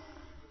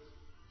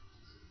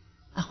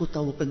 Aku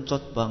tahu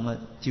kencot banget,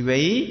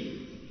 jiwai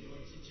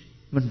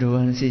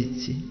mendoan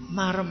siji,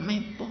 marem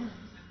mepon.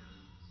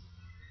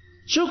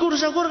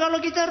 Syukur-syukur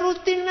kalau kita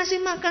rutin ngasih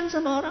makan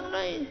sama orang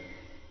lain.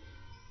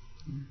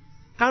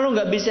 Kalau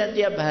nggak bisa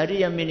tiap hari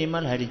ya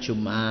minimal hari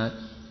Jumat.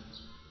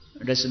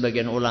 Ada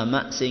sebagian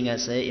ulama, sehingga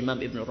saya Imam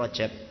Ibn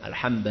Rajab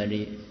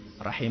Al-Hambali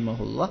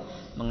rahimahullah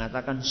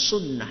mengatakan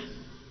sunnah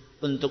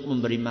untuk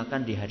memberi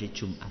makan di hari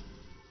Jumat.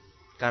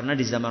 Karena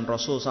di zaman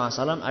Rasul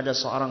SAW ada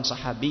seorang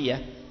sahabiyah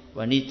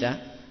wanita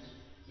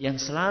yang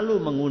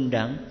selalu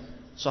mengundang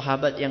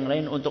sahabat yang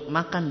lain untuk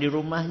makan di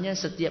rumahnya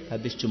setiap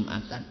habis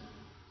Jumatan.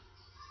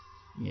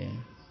 Ya.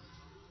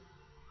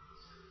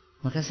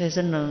 Maka saya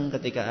senang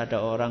ketika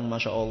ada orang,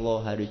 Masya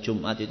Allah, hari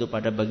Jumat itu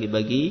pada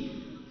bagi-bagi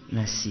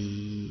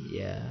nasi,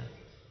 ya,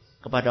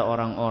 kepada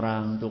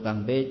orang-orang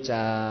tukang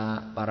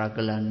becak, para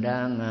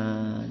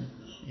gelandangan,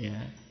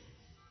 ya.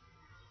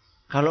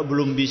 Kalau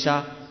belum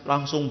bisa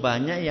langsung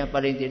banyak, ya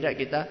paling tidak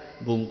kita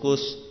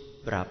bungkus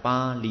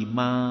berapa, 5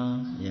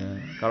 ya.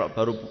 Kalau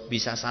baru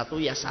bisa 1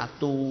 ya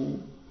 1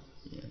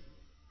 ya.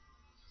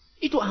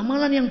 Itu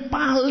amalan yang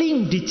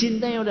paling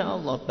dicintai oleh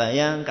Allah.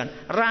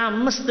 Bayangkan,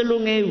 rames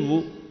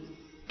 3.000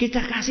 kita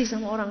kasih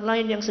sama orang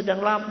lain yang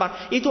sedang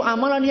lapar. Itu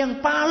amalan yang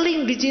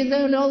paling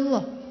dicintai oleh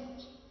Allah.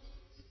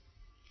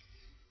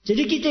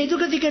 Jadi kita itu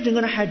ketika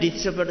dengar hadis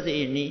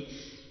seperti ini,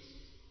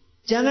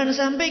 jangan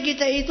sampai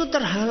kita itu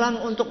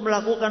terhalang untuk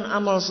melakukan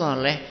amal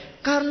saleh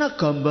karena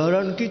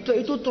gambaran kita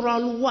itu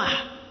terlalu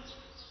wah.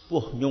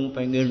 Wah, nyong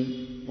pengen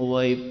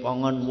wae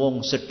pangan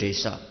wong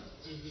sedesa.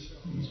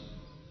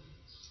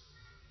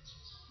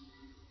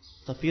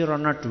 Tapi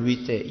rana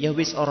duwite, ya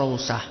wis ora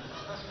usah.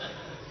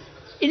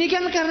 Ini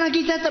kan karena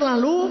kita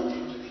terlalu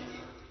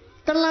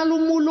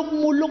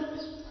muluk-muluk.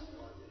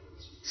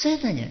 Saya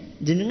tanya,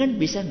 jenengan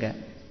bisa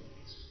enggak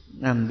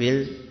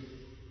ngambil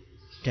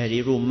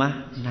dari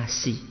rumah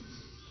nasi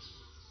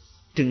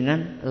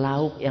dengan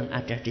lauk yang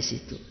ada di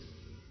situ?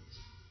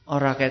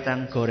 Ora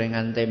ketan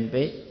gorengan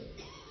tempe,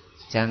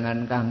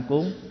 jangan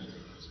kangkung,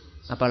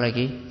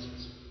 apalagi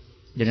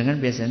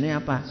jenengan biasanya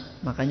apa?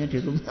 Makanya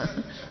di rumah.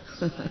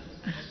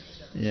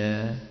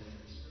 Ya.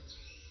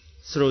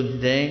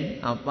 Serundeng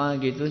apa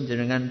gitu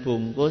jenengan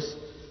bungkus,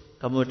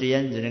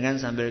 kemudian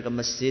jenengan sambil ke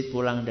masjid,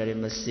 pulang dari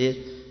masjid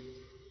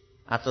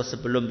atau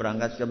sebelum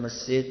berangkat ke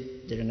masjid,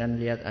 jenengan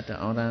lihat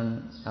ada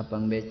orang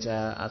abang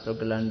beca atau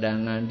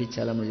gelandangan di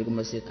jalan menuju ke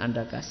masjid,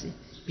 Anda kasih.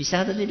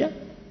 Bisa atau tidak?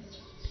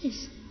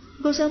 Bisa.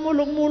 Gak usah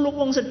muluk-muluk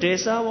wong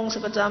sedesa, wong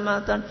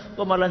sekecamatan,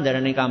 kok malah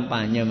ndarani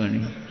kampanye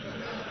mani.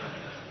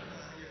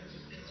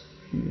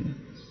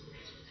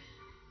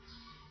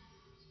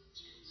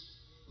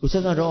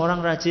 Ustaz, ada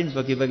orang rajin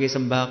bagi-bagi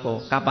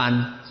sembako.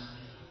 Kapan?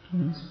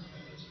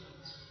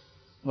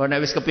 Kalau nek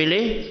wis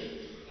kepilih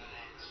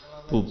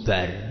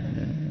bubar.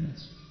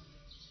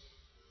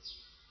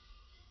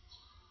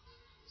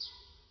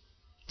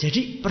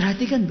 Jadi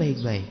perhatikan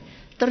baik-baik.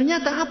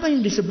 Ternyata apa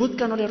yang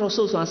disebutkan oleh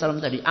Rasulullah SAW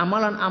tadi,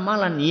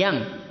 amalan-amalan yang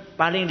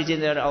paling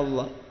dicintai oleh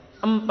Allah,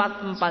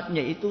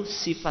 4-4-nya itu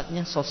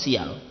sifatnya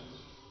sosial.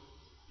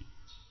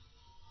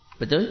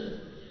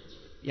 Betul?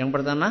 Yang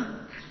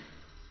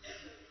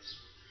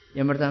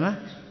pertama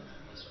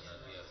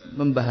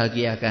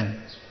membahagiakan.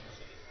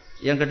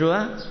 Yang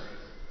kedua,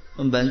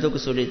 membantu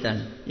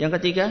kesulitan. Yang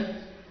ketiga,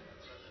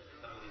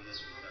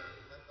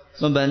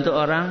 membantu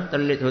orang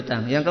terlilit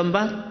hutang. Yang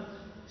keempat,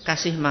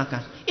 kasih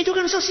makan. Itu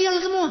kan sosial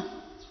semua.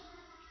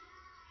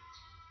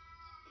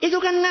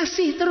 Itu kan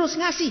ngasih, terus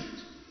ngasih.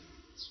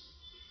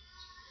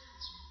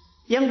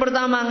 Yang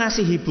pertama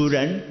ngasih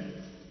hiburan,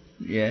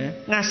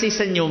 ya, ngasih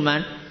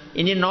senyuman.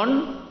 Ini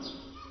non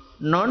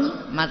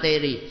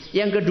materi.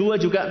 Yang kedua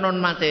juga non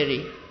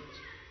materi.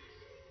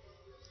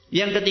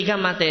 Yang ketiga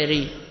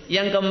materi.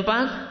 Yang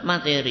keempat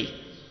materi.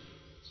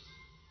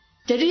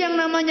 Jadi yang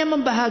namanya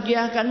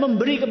membahagiakan,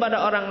 memberi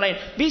kepada orang lain,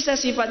 bisa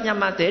sifatnya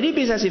materi,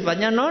 bisa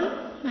sifatnya non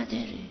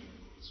materi.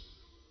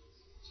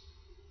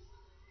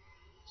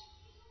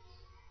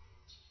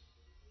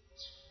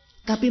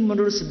 Tapi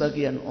menurut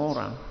sebagian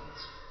orang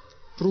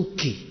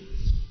rugi.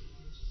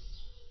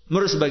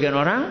 Menurut sebagian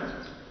orang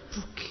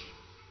rugi.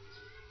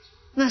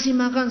 Ngasih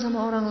makan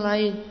sama orang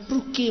lain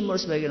rugi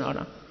menurut sebagian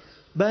orang.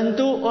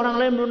 Bantu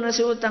orang lain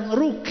melunasi utang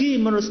rugi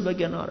menurut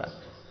sebagian orang.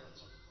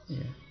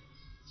 Ya.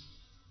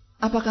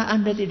 Apakah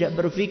Anda tidak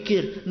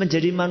berpikir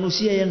menjadi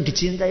manusia yang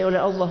dicintai oleh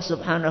Allah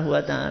Subhanahu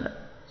wa taala?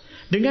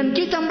 Dengan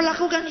kita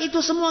melakukan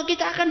itu semua,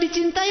 kita akan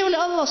dicintai oleh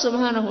Allah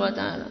Subhanahu wa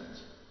taala.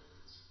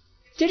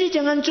 Jadi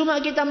jangan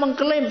cuma kita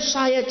mengklaim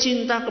saya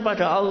cinta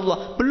kepada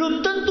Allah.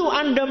 Belum tentu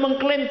Anda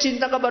mengklaim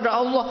cinta kepada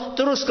Allah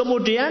terus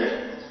kemudian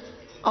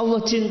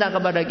Allah cinta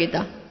kepada kita.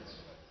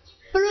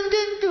 Belum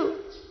tentu.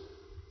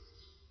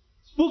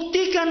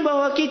 Buktikan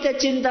bahwa kita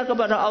cinta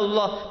kepada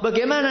Allah.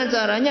 Bagaimana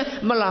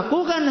caranya?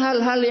 Melakukan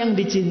hal-hal yang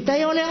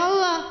dicintai oleh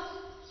Allah.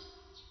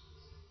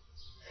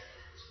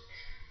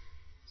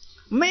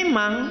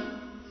 Memang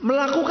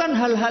melakukan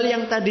hal-hal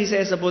yang tadi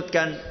saya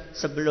sebutkan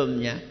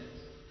sebelumnya,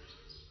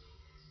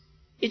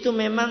 itu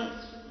memang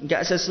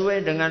gak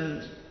sesuai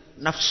dengan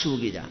nafsu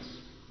kita.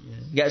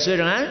 Gak sesuai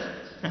dengan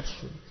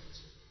nafsu.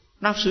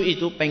 Nafsu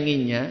itu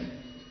penginnya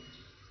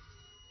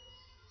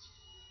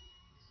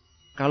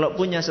kalau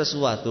punya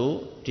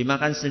sesuatu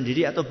dimakan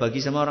sendiri atau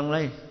bagi sama orang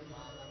lain.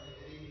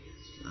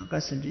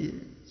 Makan sendiri.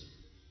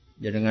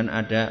 Jangan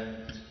ada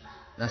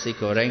nasi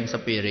goreng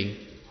sepiring,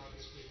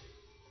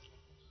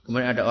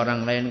 kemudian ada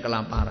orang lain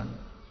kelaparan.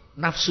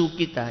 Nafsu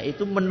kita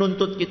itu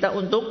menuntut kita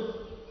untuk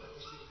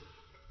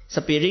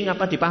sepiring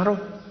apa diparuh?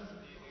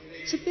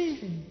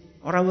 Sepiring.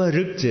 Orang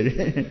wareg jadi.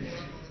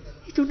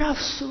 Itu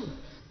nafsu.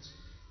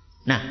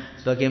 Nah,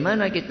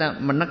 bagaimana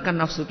kita menekan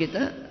nafsu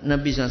kita?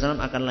 Nabi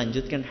SAW akan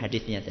lanjutkan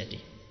hadisnya tadi.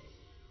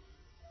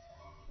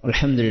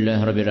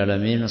 Alhamdulillah Rabbil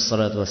Alamin,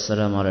 wassalatu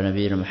wassalamu ala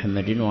nabiyina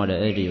Muhammadin wa ala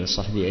alihi wa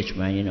sahbihi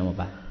ajma'in, wa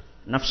ba'd.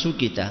 Nafsu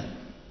kita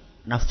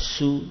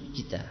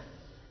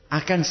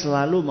akan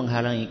selalu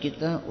menghalangi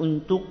kita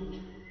untuk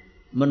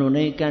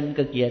menunaikan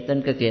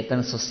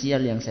kegiatan-kegiatan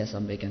sosial yang saya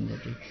sampaikan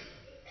tadi.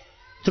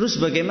 Terus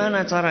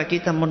bagaimana cara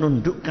kita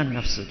menundukkan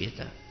nafsu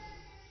kita?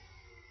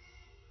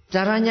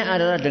 Caranya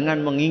adalah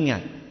dengan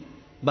mengingat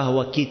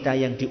bahwa kita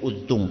yang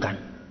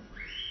diuntungkan.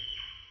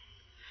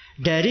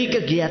 Dari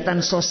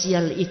kegiatan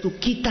sosial itu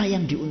kita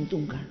yang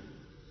diuntungkan.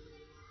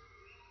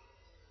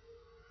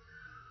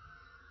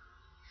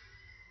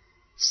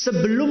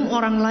 Sebelum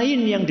orang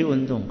lain yang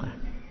diuntungkan.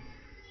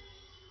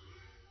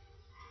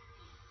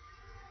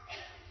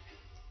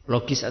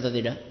 Logis atau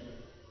tidak?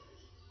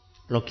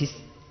 Logis.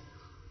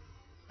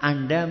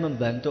 Anda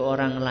membantu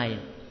orang lain,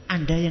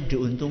 Anda yang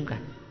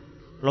diuntungkan.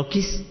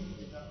 Logis?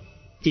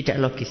 Tidak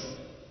logis.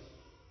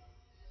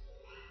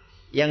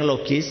 Yang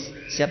logis,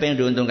 siapa yang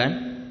diuntungkan?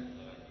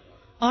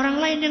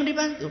 Orang lain yang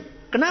dibantu.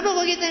 Kenapa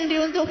kok kita yang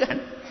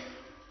diuntungkan?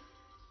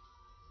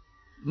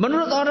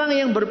 Menurut orang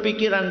yang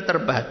berpikiran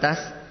terbatas,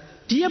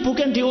 dia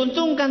bukan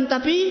diuntungkan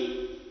tapi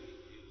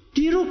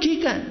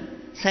dirugikan.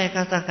 Saya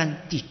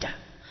katakan tidak.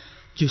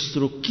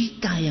 Justru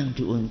kita yang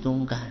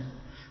diuntungkan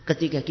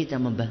ketika kita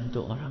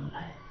membantu orang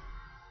lain.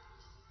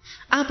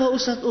 Apa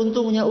Ustadz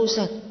untungnya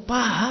Ustadz?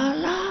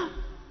 Pahala.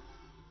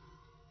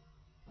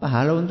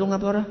 Pahala untung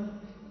apa ora?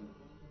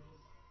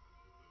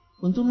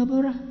 Untung apa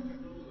ora?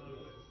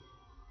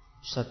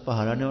 Ustadz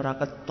pahalanya ora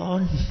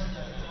keton.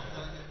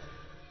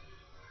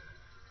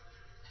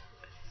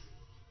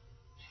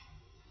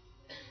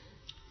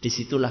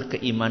 Disitulah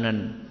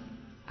keimanan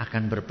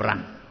akan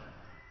berperang.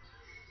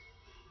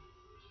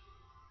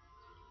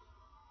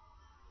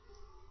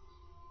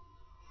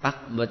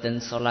 Pak,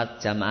 mboten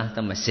salat jamaah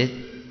teng masjid?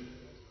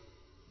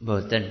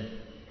 Mboten.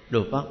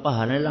 Lho Pak,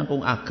 pahalanya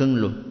langkung ageng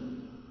lho.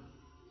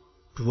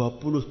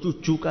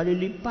 27 kali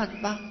lipat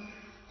Pak.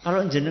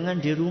 Kalau jenengan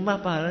di rumah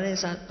pahalanya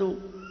 1.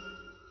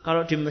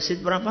 Kalau di masjid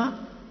berapa?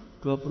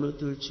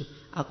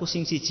 27. Aku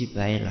sing siji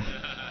bae lah.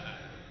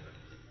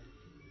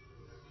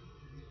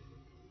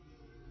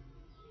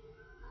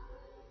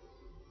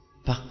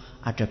 Pak,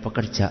 ada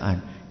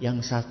pekerjaan.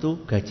 Yang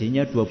satu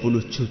gajinya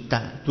 20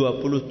 juta,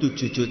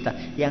 27 juta.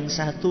 Yang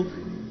satu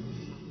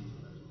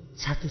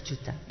 1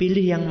 juta.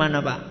 Pilih yang mana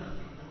Pak?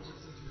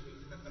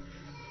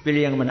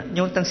 Pilih yang mana?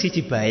 Nyontang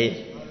siji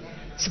bae.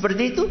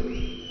 Seperti itu.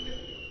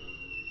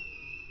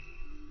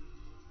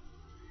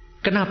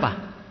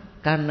 Kenapa?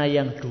 Karena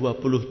yang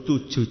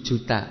 27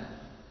 juta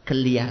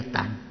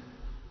kelihatan.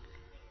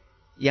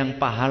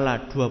 Yang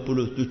pahala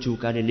 27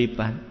 kali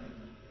lipat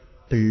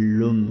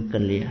belum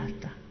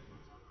kelihatan.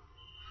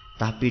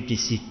 Tapi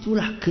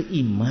disitulah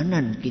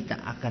keimanan kita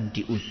akan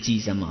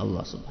diuji sama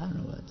Allah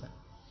Subhanahu wa ta'ala.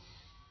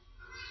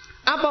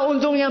 Apa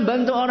untungnya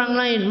bantu orang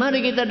lain? Mari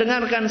kita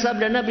dengarkan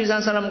sabda Nabi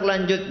SAW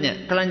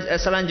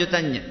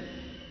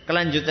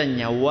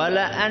kelanjutannya.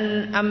 Wala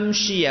an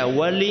amshiya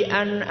wali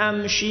an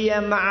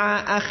amshiya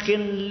ma'a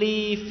akhin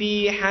li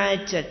fi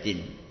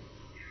hajatin.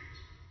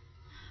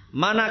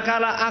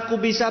 Manakala aku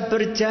bisa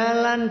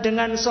berjalan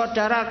dengan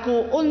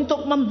saudaraku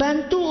untuk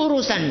membantu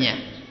urusannya.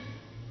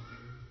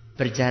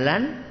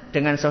 Berjalan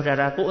dengan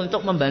saudaraku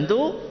untuk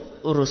membantu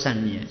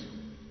urusannya.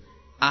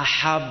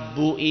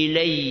 Ahabbu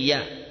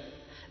ilayya,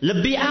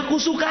 lebih aku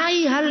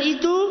sukai hal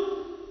itu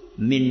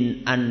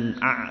min an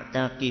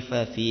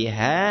a'taqifa fi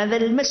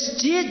hadzal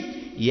masjid,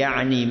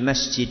 yakni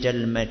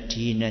masjidal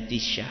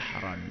madinati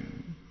syahran.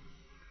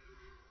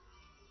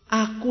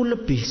 Aku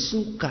lebih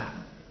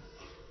suka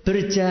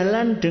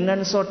berjalan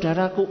dengan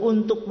saudaraku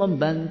untuk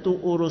membantu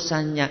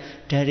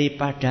urusannya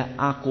daripada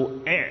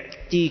aku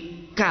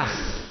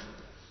i'tikaf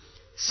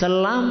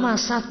selama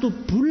 1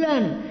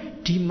 bulan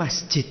di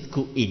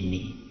masjidku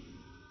ini.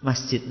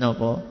 Masjid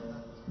nopo?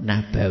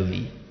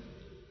 Nabawi.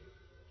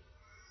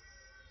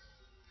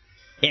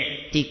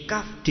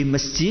 I'tikaf di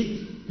Masjid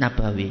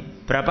Nabawi.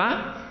 Berapa?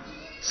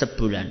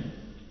 Sebulan.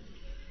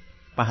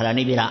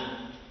 Pahalanya pira?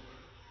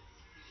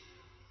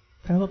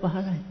 Berapa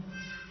pahalanya?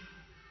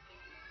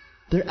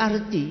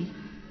 Berarti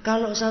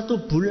kalau 1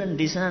 bulan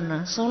di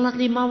sana, sholat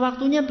 5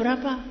 waktunya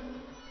berapa?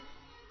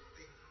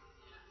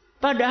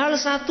 Padahal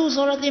 1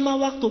 sholat 5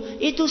 waktu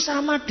itu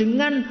sama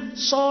dengan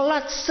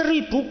sholat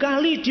 1000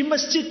 kali di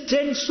Masjid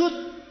Densut.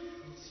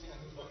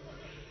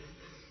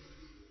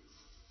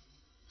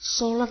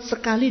 Sholat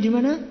sekali di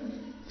mana?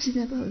 Masjid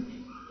Nabawi.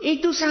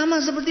 Itu sama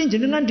seperti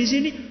jenengan di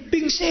sini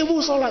ping 1000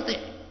 sholatnya.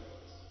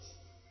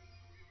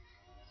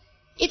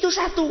 Itu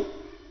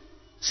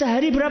 1.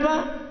 Sehari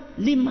berapa?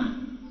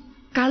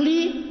 5 kali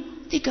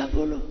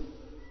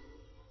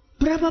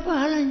 30. Berapa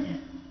pahalanya?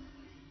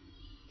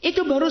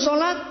 Itu baru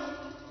sholat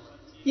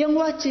yang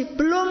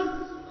wajib, belum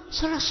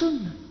salat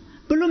sunnah,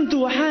 belum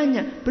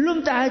duhanya,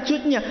 belum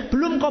tahajudnya,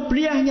 belum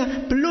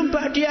qobliyahnya, belum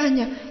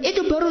ba'diyahnya.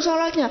 Itu baru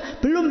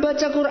salatnya, belum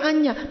baca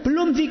Qur'annya,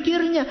 belum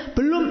zikirnya,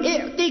 belum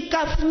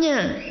i'tikafnya.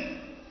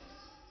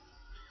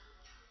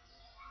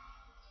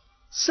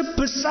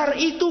 Sebesar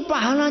itu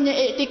pahalanya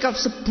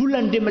i'tikaf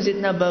sebulan di Masjid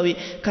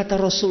Nabawi.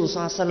 Kata Rasul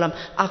SAW,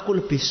 aku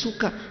lebih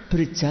suka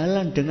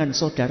berjalan dengan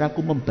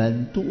saudaraku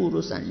membantu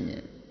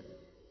urusannya.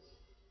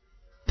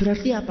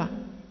 Berarti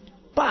apa?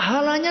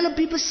 Pahalanya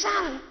lebih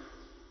besar.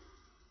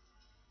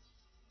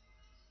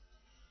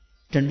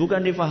 Dan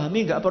bukan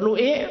difahami, gak perlu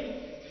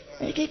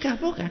Iktikaf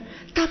bukan.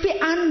 Tapi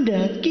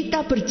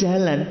kita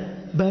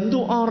berjalan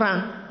bantu orang,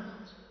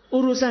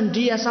 urusan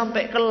dia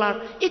sampai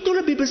kelar, itu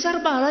lebih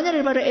besar pahalanya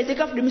daripada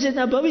iktikaf di Masjid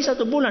Nabawi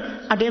 1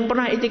 bulan. Ada yang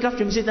pernah iktikaf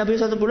di Masjid Nabawi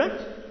 1 bulan?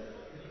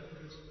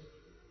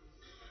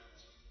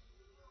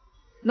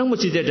 Nang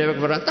masjid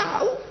dewek pernah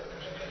tahu.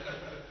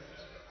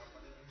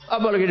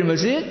 Apalagi di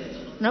Masjid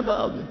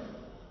Nabawi.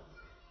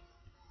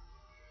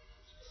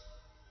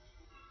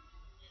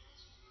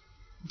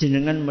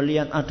 Jenengan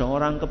melihat ada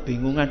orang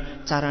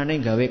kebingungan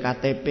carane gawe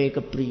KTP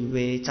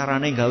kepriwe,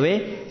 carane gawe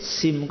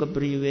SIM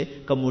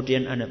kepriwe,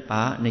 kemudian Anda,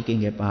 Pak, niki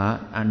nggih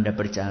Pak, Anda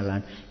berjalan,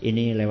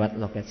 ini lewat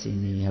loket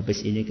sini,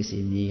 habis ini ke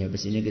sini,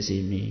 habis ini ke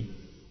sini.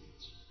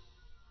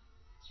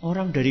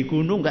 Orang dari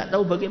gunung nggak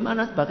tahu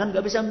bagaimana, bahkan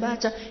nggak bisa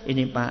membaca.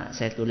 Ini Pak,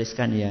 saya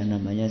tuliskan ya,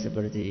 namanya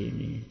seperti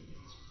ini.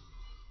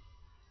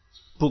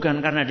 Bukan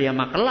karena dia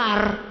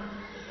maklar.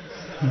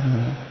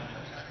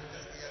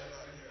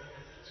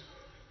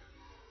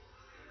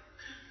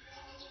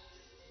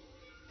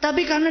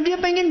 Tapi karena dia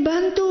pengen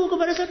bantu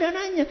kepada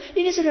saudaranya.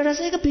 Ini saudara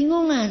saya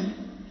kebingungan.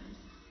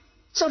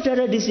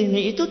 Saudara di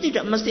sini itu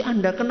tidak mesti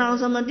Anda kenal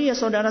sama dia.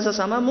 Saudara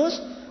sesama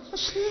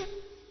Muslim.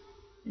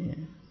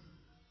 Ya.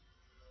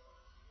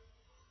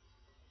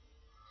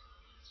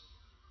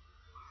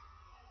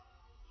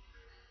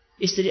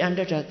 Istri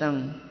Anda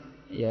datang.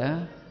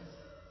 Ya,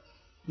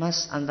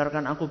 Mas,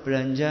 antarkan aku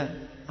belanja.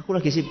 Aku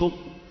lagi sibuk.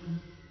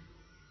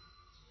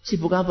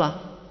 Sibuk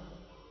apa?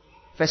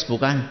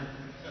 Facebookan.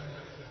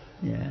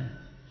 Ya.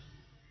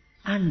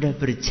 Anda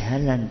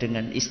berjalan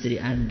dengan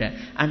istri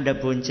Anda. Anda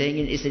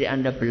boncengin istri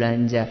Anda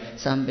belanja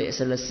sampai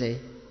selesai.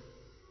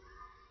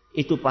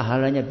 Itu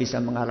pahalanya bisa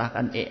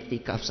mengalahkan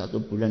iktikaf 1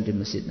 bulan di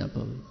Masjid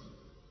Nabawi.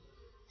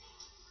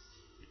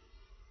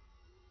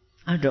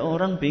 Ada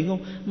orang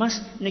bingung,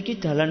 Mas, niki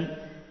dalan,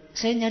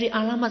 saya nyari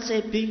alamat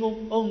saya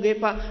bingung. Oh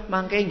nggih Pak,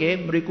 mangke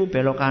nggih mriku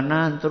belok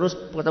kanan, terus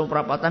ketemu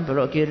perapatan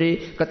belok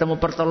kiri,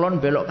 ketemu pertelon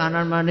belok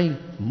kanan maning.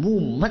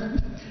 Mumet.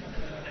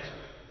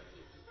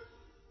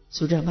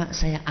 Sudah Pak,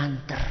 saya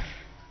antar.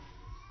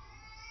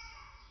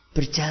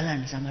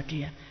 Berjalan sama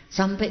dia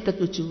sampai ke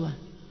tujuan.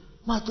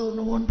 Matur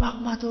nuwun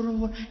Pak, matur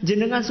nuwun.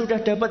 Jenengan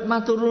sudah dapat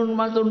matur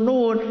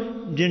nuwun.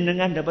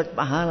 Jenengan dapat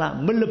pahala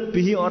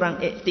melebihi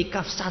orang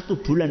iktikaf 1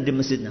 bulan di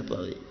Masjid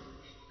Nabawi.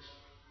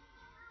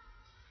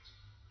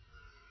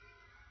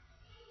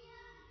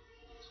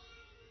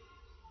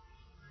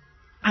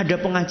 Ada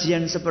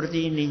pengajian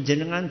seperti ini,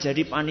 jenengan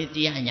jadi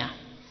panitianya.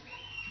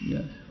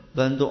 Ya.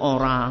 Bantu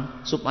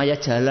orang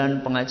supaya jalan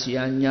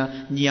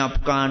pengajiannya,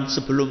 nyiapkan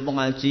sebelum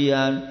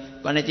pengajian.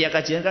 Panitia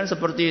kajian kan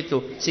seperti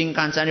itu. Sing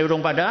kancane urung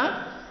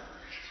pada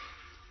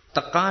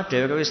teka,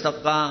 dhewe wis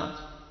teka.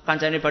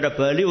 Kancane pada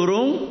bali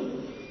urung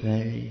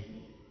bali.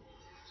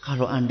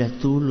 Kalau Anda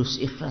tulus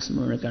ikhlas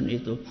menunaikan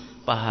itu,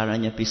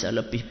 pahalanya bisa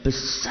lebih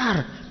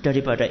besar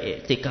daripada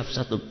iktikaf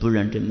 1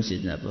 bulan di Masjid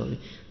Nabawi.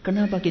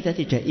 Kenapa kita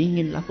tidak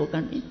ingin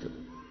lakukan itu?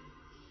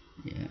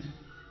 Ya.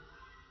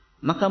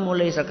 Maka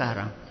mulai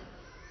sekarang,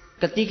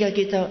 ketika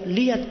kita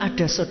lihat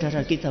ada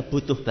saudara kita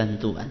butuh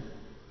bantuan,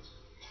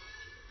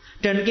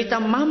 dan kita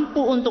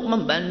mampu untuk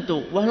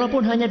membantu,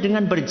 walaupun hanya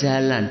dengan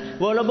berjalan,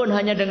 walaupun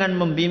hanya dengan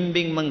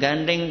membimbing,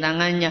 menggandeng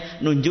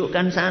tangannya,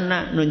 nunjukkan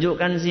sana,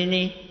 nunjukkan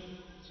sini,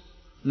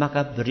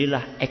 maka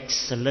berilah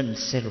excellent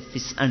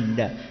service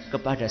Anda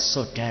kepada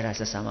saudara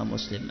sesama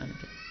Muslim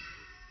Anda.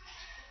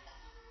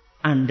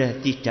 Anda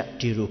tidak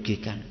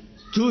dirugikan,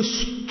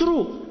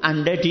 justru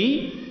Anda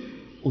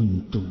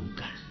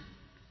diuntungkan.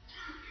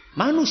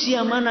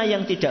 Manusia mana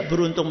yang tidak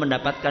beruntung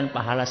mendapatkan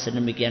pahala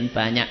sedemikian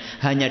banyak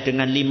hanya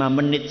dengan 5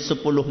 menit,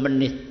 10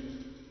 menit.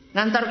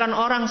 Ngantarkan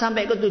orang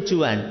sampai ke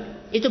tujuan,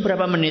 itu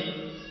berapa menit?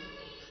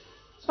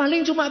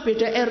 Paling cuma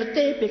beda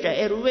RT, beda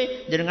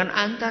RW, dengan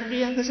antar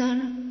dia ke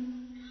sana.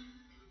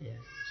 Ya.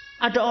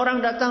 Ada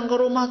orang datang ke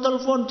rumah,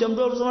 telepon jam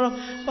 12 malam,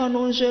 Pak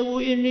Nun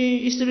Sewu,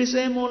 ini istri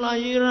saya mau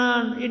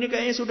lahiran, ini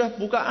kayaknya sudah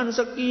bukaan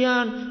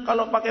sekian,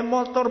 kalau pakai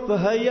motor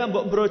bahaya,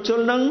 mbok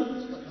brojol nang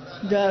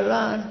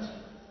dalan.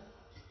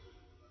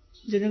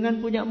 Jenengan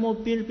punya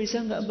mobil,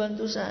 bisa nggak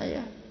bantu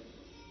saya?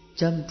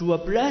 Jam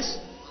 12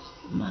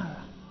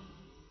 malam.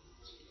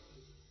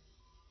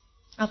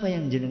 Apa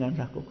yang jenengan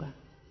lakukan?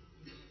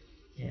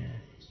 Ya,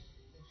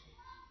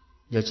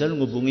 jajal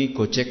ngubungi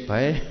Gojek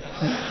bae.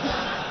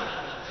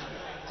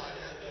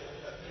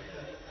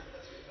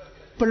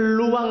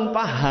 Peluang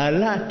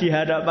pahala di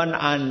hadapan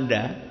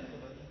Anda.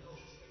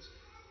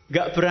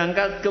 Gak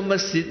berangkat ke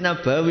Masjid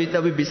Nabawi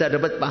tapi bisa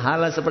dapat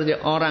pahala seperti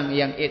orang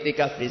yang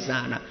iktikaf di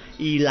sana.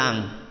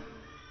 Hilang.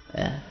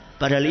 Ya,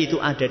 padahal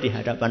itu ada di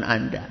hadapan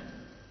Anda.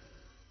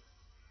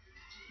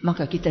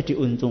 Maka kita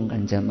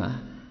diuntungkan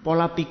jamaah.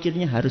 Pola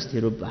pikirnya harus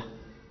dirubah.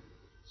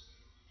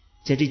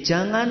 Jadi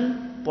jangan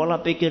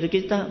pola pikir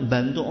kita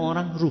bantu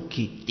orang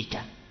rugi.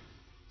 Tidak.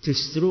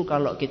 Justru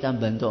kalau kita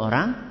bantu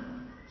orang,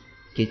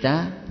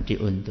 kita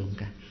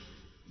diuntungkan.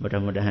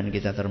 Mudah-mudahan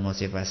kita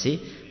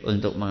termotivasi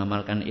untuk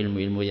mengamalkan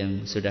ilmu-ilmu yang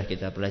sudah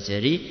kita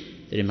pelajari.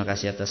 Terima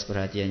kasih atas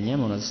perhatiannya.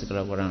 Mohon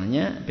segala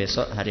kurangnya.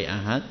 Besok hari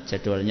Ahad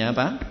jadwalnya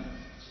apa?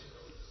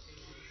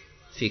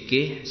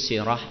 fikih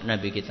sirah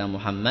Nabi kita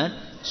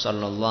Muhammad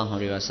sallallahu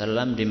alaihi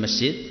wasallam di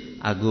Masjid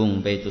Agung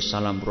Baitus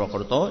Salam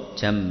Purwokerto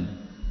jam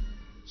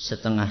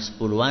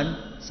 9:30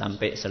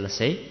 sampai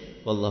selesai.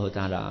 Wallahu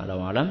taala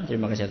alam.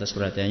 Terima kasih atas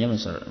perhatiannya.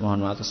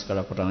 Mohon maaf atas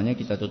segala kekurangannya.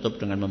 Kita tutup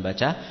dengan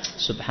membaca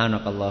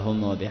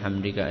subhanakallahumma wa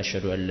bihamdika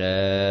asyhadu an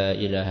la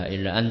ilaha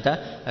illa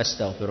anta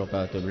astaghfiruka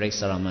wa atubu ilaik.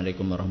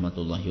 Assalamualaikum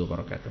warahmatullahi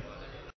wabarakatuh.